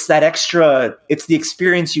 it's that extra, it's the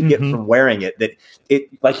experience you get from wearing it, that it,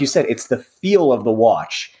 like you said, it's the feel of the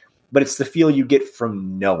watch, but it's the feel you get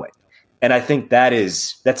from knowing. And I think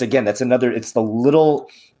that's another, it's the little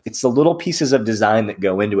pieces of design that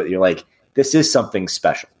go into it. You're like, this is something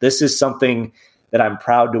special. This is something that I'm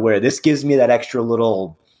proud to wear. This gives me that extra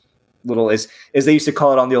little, as they used to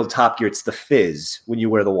call it on the old Top Gear, it's the fizz when you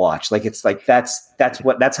wear the watch. Like, it's like,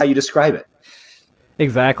 that's how you describe it.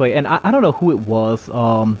 Exactly. And I don't know who it was.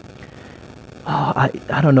 I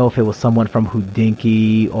don't know if it was someone from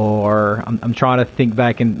Hodinkee, or I'm trying to think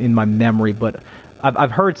back in my memory, but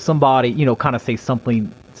I've heard somebody, kind of say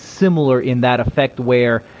something similar in that effect,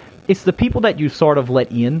 where it's the people that you sort of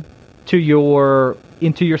let into your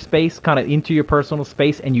space, kind of into your personal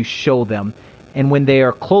space, and you show them. And when they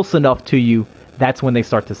are close enough to you, that's when they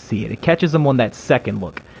start to see it. It catches them on that second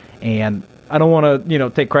look. And I don't want to,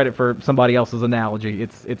 take credit for somebody else's analogy.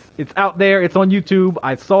 It's out there. It's on YouTube.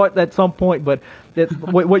 I saw it at some point, but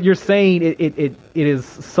what you're saying, it is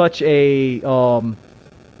such a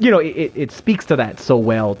it speaks to that so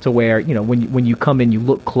well, to where, when you come in, you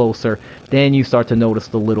look closer, then you start to notice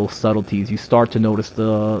the little subtleties. You start to notice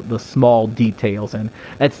the small details. And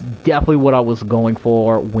that's definitely what I was going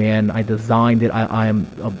for when I designed it. I am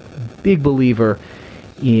a big believer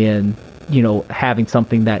in, having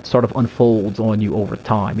something that sort of unfolds on you over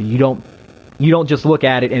time. And you don't just look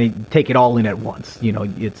at it and take it all in at once.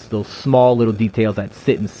 It's those small little details that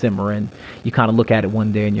sit and simmer, and you kind of look at it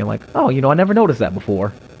one day and you're like, oh, I never noticed that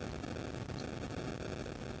before.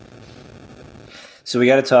 So we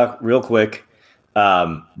got to talk real quick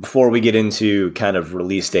before we get into kind of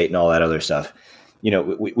release date and all that other stuff.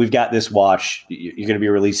 We've got this watch. You're going to be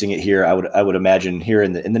releasing it here, I would imagine, here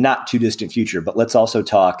in the not too distant future. But let's also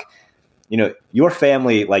talk. Your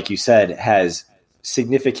family, like you said, has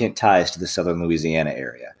significant ties to the Southern Louisiana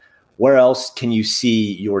area. Where else can you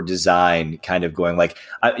see your design kind of going? Like,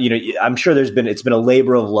 I'm sure it's been a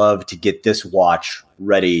labor of love to get this watch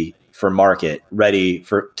ready for market, ready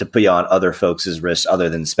to put you on other folks' wrists other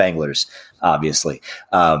than Spangler's, obviously.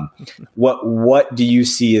 What do you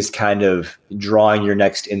see as kind of drawing your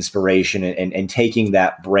next inspiration and taking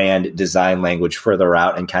that brand design language further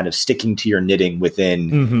out and kind of sticking to your knitting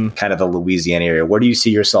within kind of the Louisiana area? Where do you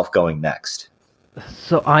see yourself going next?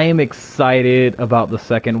 So I am excited about the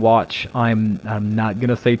second watch. I'm not going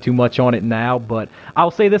to say too much on it now, but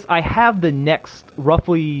I'll say this. I have the next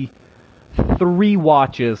roughly 3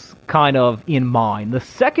 watches kind of in mind. The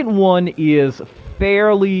second one is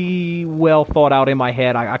fairly well thought out in my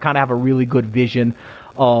head. I kind of have a really good vision.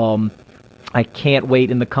 I can't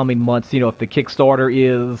wait in the coming months. If the Kickstarter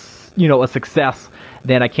is, a success,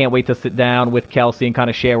 then I can't wait to sit down with Kelsey and kind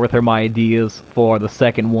of share with her my ideas for the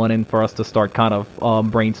second one and for us to start kind of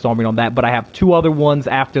brainstorming on that. But I have 2 other ones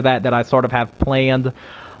after that I sort of have planned.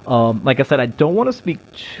 Like I said, I don't want to speak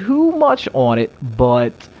too much on it,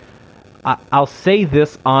 but I'll say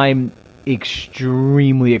this. I'm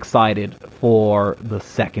extremely excited for the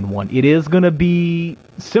second one. It is going to be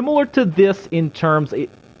similar to this in terms...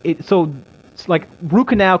 So like root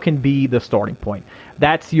canal can be the starting point.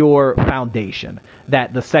 That's your foundation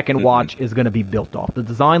that the second watch is going to be built off. The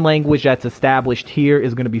design language that's established here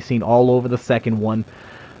is going to be seen all over the second one.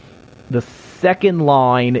 The second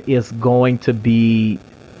line is going to be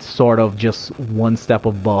sort of just one step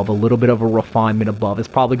above, a little bit of a refinement above. It's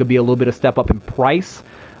probably going to be a little bit of step up in price,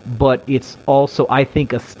 but it's also, I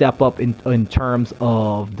think, a step up in terms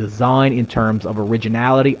of design, in terms of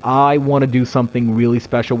originality. I want to do something really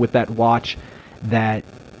special with that watch that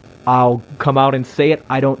I'll come out and say it.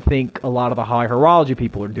 I don't think a lot of the high horology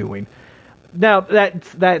people are doing. Now,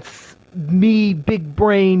 that's me, big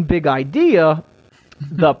brain, big idea.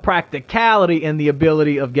 The practicality and the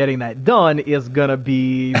ability of getting that done is going to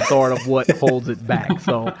be sort of what holds it back.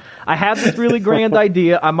 So I have this really grand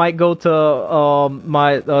idea. I might go to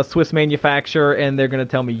my Swiss manufacturer and they're going to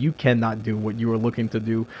tell me you cannot do what you were looking to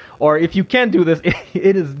do. Or if you can do this,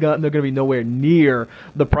 they're going to be nowhere near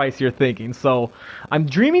the price you're thinking. So I'm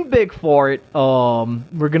dreaming big for it.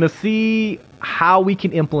 We're going to see how we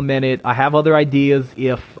can implement it. I have other ideas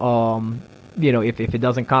if it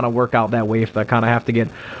doesn't kind of work out that way, if I kind of have to get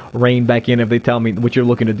reined back in, if they tell me what you're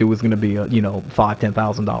looking to do is going to be a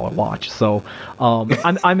 $5,000-$10,000 watch. So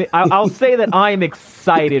I'll say that I'm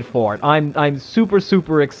excited for it. I'm super,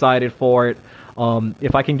 super excited for it.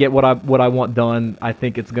 If I can get what I want done, I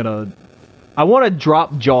think it's gonna. I want to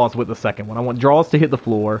drop Jaws with the second one. I want Jaws to hit the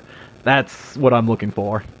floor. That's what I'm looking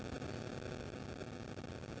for.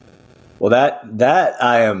 Well, that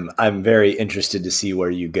I'm very interested to see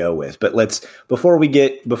where you go with. But before we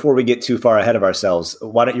get too far ahead of ourselves,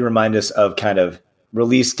 why don't you remind us of kind of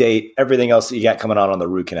release date, everything else that you got coming on the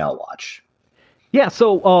Root Canal watch? Yeah,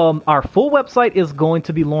 so our full website is going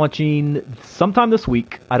to be launching sometime this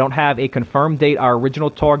week. I don't have a confirmed date. Our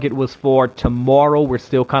original target was for tomorrow. We're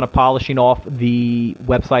still kind of polishing off the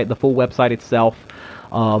website, the full website itself.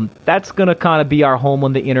 That's going to kind of be our home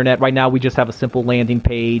on the internet. Right now, we just have a simple landing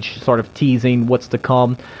page sort of teasing what's to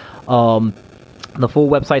come. The full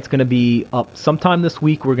website's going to be up sometime this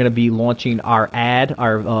week. We're going to be launching our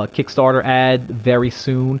Kickstarter ad very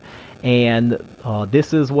soon. And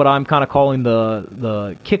this is what I'm kind of calling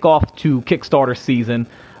the kickoff to Kickstarter season.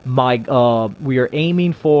 We are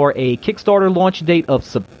aiming for a Kickstarter launch date of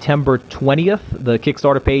September 20th. The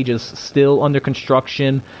Kickstarter page is still under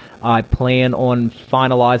construction. I plan on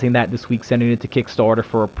finalizing that this week, sending it to Kickstarter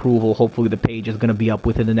for approval. Hopefully the page is going to be up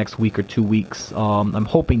within the next week or 2 weeks. I'm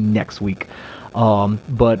hoping next week.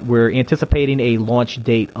 But we're anticipating a launch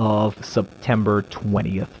date of September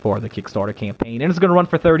 20th for the Kickstarter campaign. And it's going to run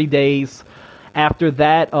for 30 days. After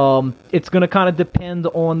that, it's going to kind of depend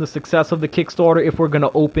on the success of the Kickstarter, if we're going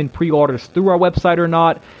to open pre-orders through our website or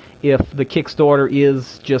not. If the Kickstarter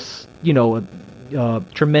is just,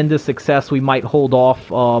 tremendous success, we might hold off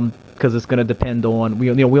because it's going to depend on we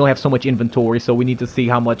don't have so much inventory, so we need to see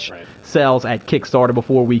how much sells at Kickstarter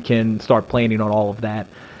before we can start planning on all of that.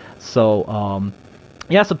 So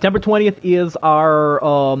September 20th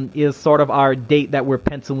is sort of our date that we're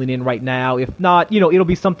penciling in right now. If not, it'll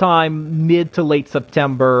be sometime mid to late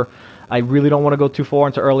September. I really don't want to go too far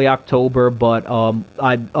into early October, but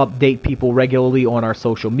I update people regularly on our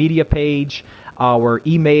social media page. Our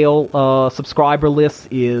email subscriber list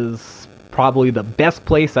is probably the best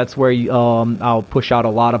place. That's where I'll push out a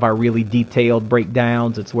lot of our really detailed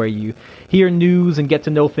breakdowns. It's where you hear news and get to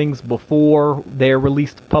know things before they're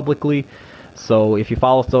released publicly. So if you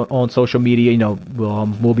follow us on social media,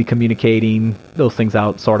 we'll be communicating those things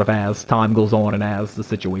out sort of as time goes on and as the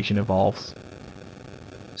situation evolves.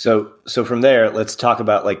 So from there, let's talk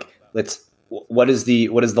about let's what is the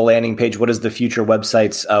landing page? What is the future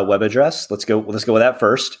website's web address? Let's go with that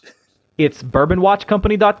first. It's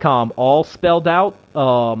bourbonwatchcompany.com, all spelled out.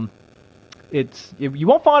 You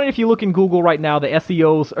won't find it if you look in Google right now. The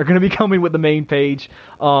SEOs are going to be coming with the main page.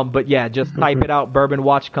 But yeah, just type it out, Bourbon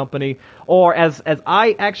Watch Company. Or as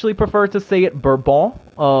I actually prefer to say it, Bourbon,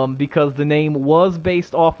 because the name was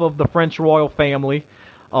based off of the French royal family.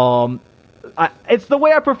 It's the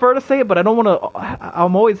way I prefer to say it, but I don't want to.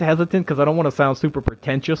 I'm always hesitant because I don't want to sound super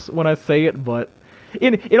pretentious when I say it. But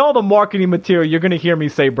in all the marketing material, you're going to hear me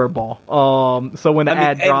say Bourbon. So when the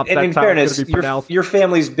ad drops, and in fairness, your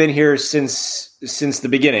family's been here since the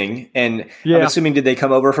beginning, and I'm assuming, did they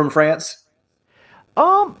come over from France?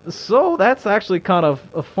 So that's actually kind of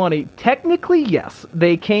funny. Technically, yes,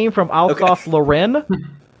 they came from Alsace-Lorraine.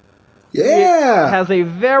 Yeah, it has a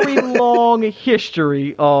very long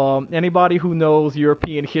history. Anybody who knows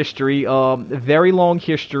European history, very long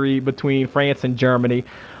history between France and Germany.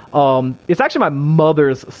 It's actually my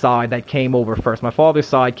mother's side that came over first. My father's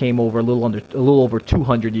side came over a little over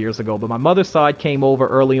 200 years ago, but my mother's side came over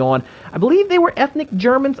early on. I believe they were ethnic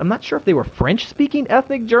Germans. I'm not sure if they were French-speaking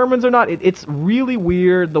ethnic Germans or not. It's really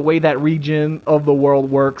weird the way that region of the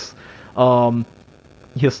world works.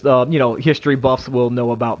 History buffs will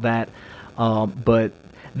know about that. But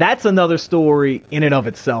that's another story in and of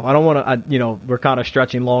itself. I don't want to, we're kind of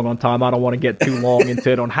stretching long on time. I don't want to get too long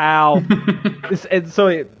into it on how.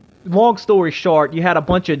 Long story short, you had a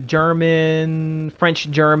bunch of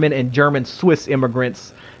French German, and German Swiss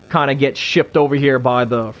immigrants kind of get shipped over here by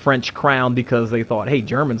the French crown because they thought, hey,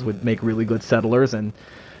 Germans would make really good settlers, and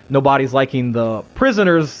nobody's liking the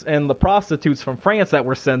prisoners and the prostitutes from France that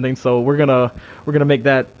we're sending, so we're gonna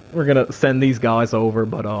send these guys over.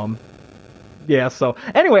 But yeah. So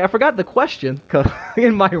anyway, I forgot the question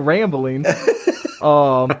in my rambling.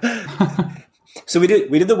 So we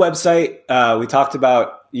did the website. We talked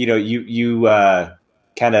about you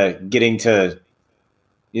kind of getting to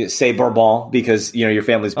say Bourbon because your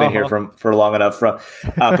family's been here for long enough, from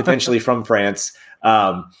potentially from France.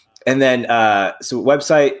 And then so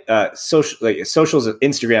website, socials,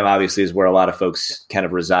 Instagram obviously is where a lot of folks kind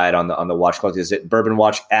of reside on the watch club. Is it Bourbon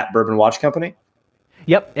Watch at Bourbon Watch Company?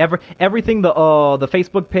 Yep, everything, the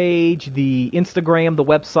Facebook page, the Instagram, the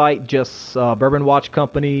website, just Bourbon Watch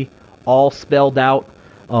Company, all spelled out.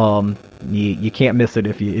 You can't miss it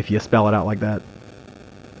if you spell it out like that.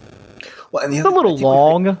 Well, and it's a little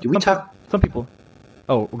long. Did we talk? Some people.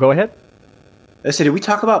 Oh, go ahead. I said, did we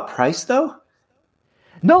talk about price though?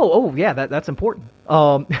 No. Oh, yeah, that's important.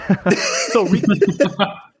 So.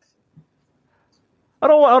 I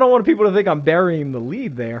don't want people to think I'm burying the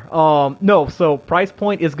lead there. No, so price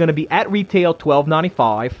point is going to be at retail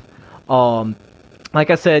 $12.95. Like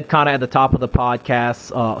I said, kind of at the top of the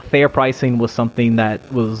podcast, fair pricing was something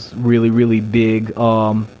that was really, really big.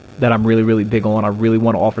 That I'm really, really big on. I really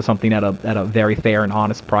want to offer something at a very fair and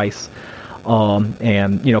honest price. And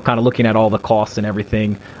kind of looking at all the costs and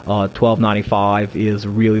everything, $12.95 is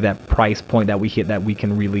really that price point that we hit that we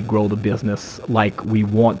can really grow the business like we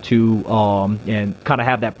want to, and kind of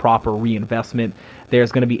have that proper reinvestment.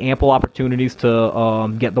 There's going to be ample opportunities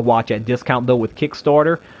to get the watch at discount though with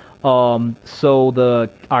Kickstarter. So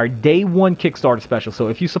our day one Kickstarter special. So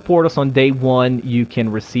if you support us on day one, you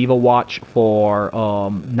can receive a watch for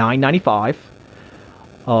 $9.95.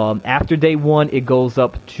 After day one, it goes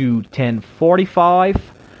up to $10.45,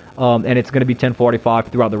 and it's going to be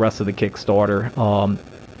 $10.45 throughout the rest of the Kickstarter.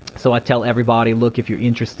 So I tell everybody, look, if you're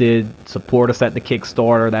interested, support us at the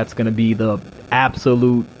Kickstarter. That's going to be the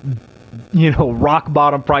absolute, rock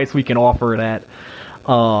bottom price we can offer it at.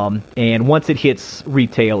 And once it hits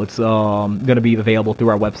retail, it's going to be available through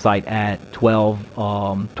our website at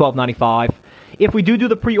 $12.95. If we do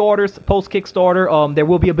the pre-orders post Kickstarter, there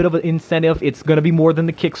will be a bit of an incentive. It's going to be more than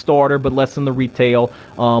the Kickstarter, but less than the retail.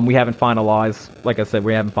 We haven't finalized, like I said,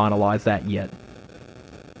 that yet.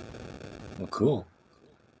 Well, cool.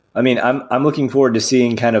 I mean, I'm looking forward to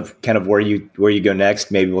seeing kind of where you go next.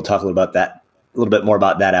 Maybe we'll talk a little bit more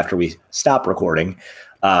about that after we stop recording.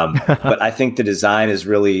 But I think the design is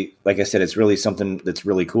really, like I said, it's really something that's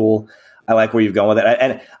really cool. I like where you've gone with it.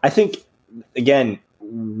 And I think, again,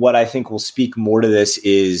 what I think will speak more to this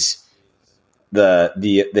is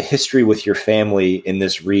the history with your family in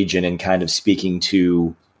this region and kind of speaking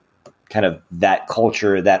to kind of that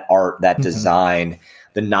culture, that art, that design,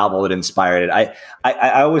 the novel that inspired it.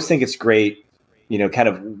 I always think it's great, kind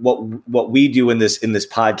of what we do in this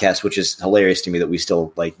podcast, which is hilarious to me that we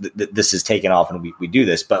still like this is taken off and we do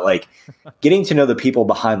this, but like getting to know the people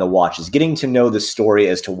behind the watches, getting to know the story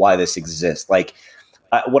as to why this exists. Like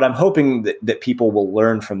what I'm hoping that people will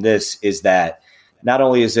learn from this is that not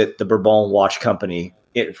only is it the Bourbon Watch Company,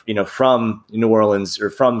 from New Orleans or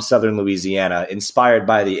from Southern Louisiana, inspired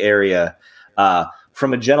by the area,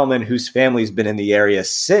 from a gentleman whose family's been in the area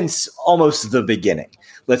since almost the beginning.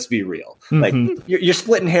 Let's be real. Like you're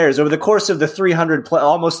splitting hairs over the course of the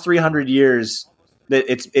almost 300 years that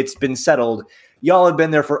it's been settled. Y'all have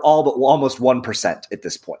been there for all but almost 1% at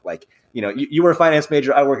this point. Like, you were a finance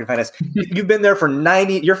major. I work in finance. You've been there for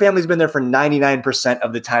your family's been there for 99%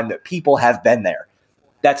 of the time that people have been there.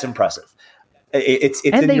 That's impressive. It's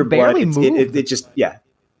in your blood. It just, yeah.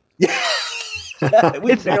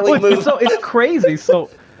 We barely moved. So it's crazy. So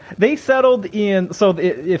they settled in. So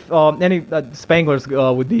if any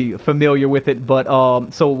Spanglers would be familiar with it, but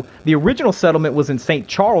so the original settlement was in St.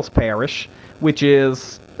 Charles Parish, which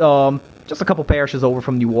is just a couple parishes over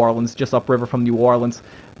from New Orleans, just upriver from New Orleans.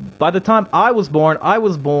 By the time I was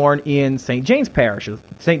born in St. James Parish,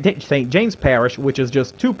 St. James Parish, which is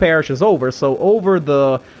just 2 parishes over. So over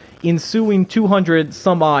the ensuing 200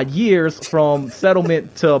 some odd years from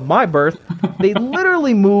settlement to my birth, they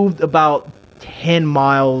literally moved about 10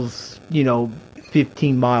 miles,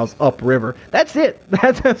 15 miles upriver. That's it.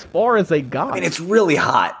 That's as far as they got. I mean, it's really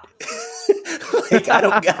hot.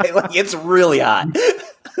 It's really hot.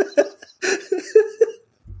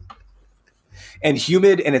 And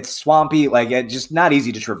humid, and it's swampy. It's just not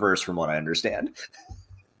easy to traverse, from what I understand.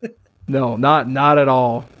 No, not at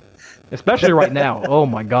all. Especially right now. Oh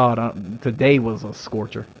my God, today was a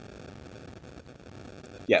scorcher.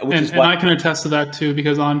 Yeah, and I can attest to that too,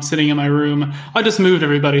 because I'm sitting in my room. I just moved,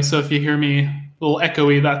 everybody, so if you hear me a little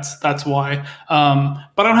echoey, that's why. But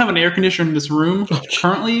I don't have an air conditioner in this room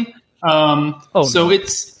currently, so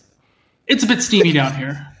it's a bit steamy down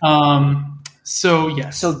here. So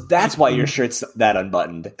yes. So that's why your shirt's that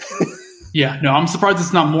unbuttoned. Yeah, no, I'm surprised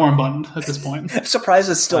it's not more unbuttoned at this point. I'm surprised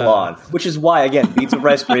it's still on, which is why, again, beads of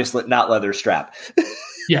rice bracelet, not leather strap.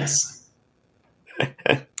 Yes.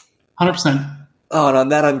 100%. Oh, and on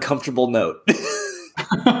that uncomfortable note,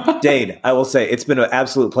 Dane, I will say it's been an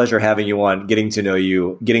absolute pleasure having you on, getting to know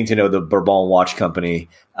you, getting to know the Bourbon Watch Company.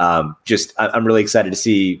 I'm really excited to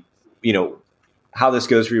see, how this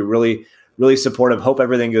goes for you. Really, really supportive. Hope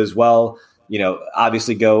everything goes well.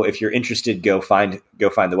 Obviously if you're interested, go find the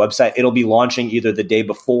website. It'll be launching either the day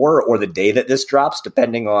before or the day that this drops,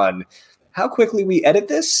 depending on how quickly we edit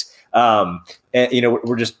this. And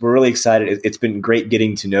we're really excited. It's been great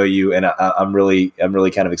getting to know you, and I'm really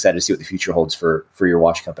kind of excited to see what the future holds for your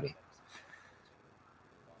watch company.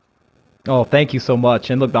 Oh, thank you so much.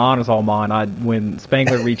 And look, the honor's all mine. When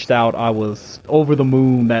Spangler reached out, I was over the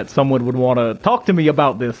moon that someone would want to talk to me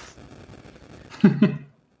about this.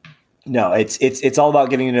 No, it's all about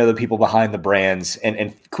getting to know the people behind the brands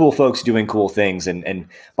and cool folks doing cool things. And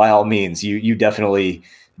by all means, you definitely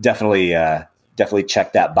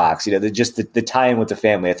check that box. The tie-in with the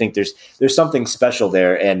family. I think there's something special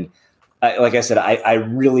there. And like I said, I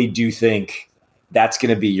really do think that's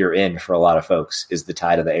going to be your in for a lot of folks, is the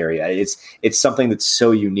tie to the area. It's something that's so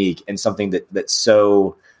unique and something that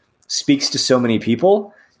so speaks to so many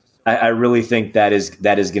people. I really think that is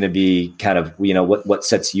going to be kind of, what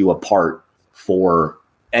sets you apart for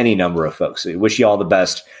any number of folks. So I wish you all the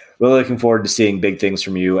best. Really looking forward to seeing big things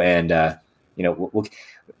from you. And, we'll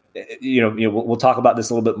talk about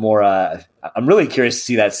this a little bit more. I'm really curious to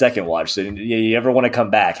see that second watch. So you ever want to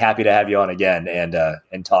come back, happy to have you on again and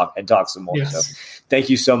talk some more. Yes. So thank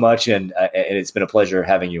you so much. And it's been a pleasure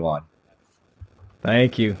having you on.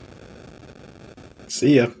 Thank you.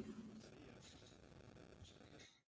 See ya.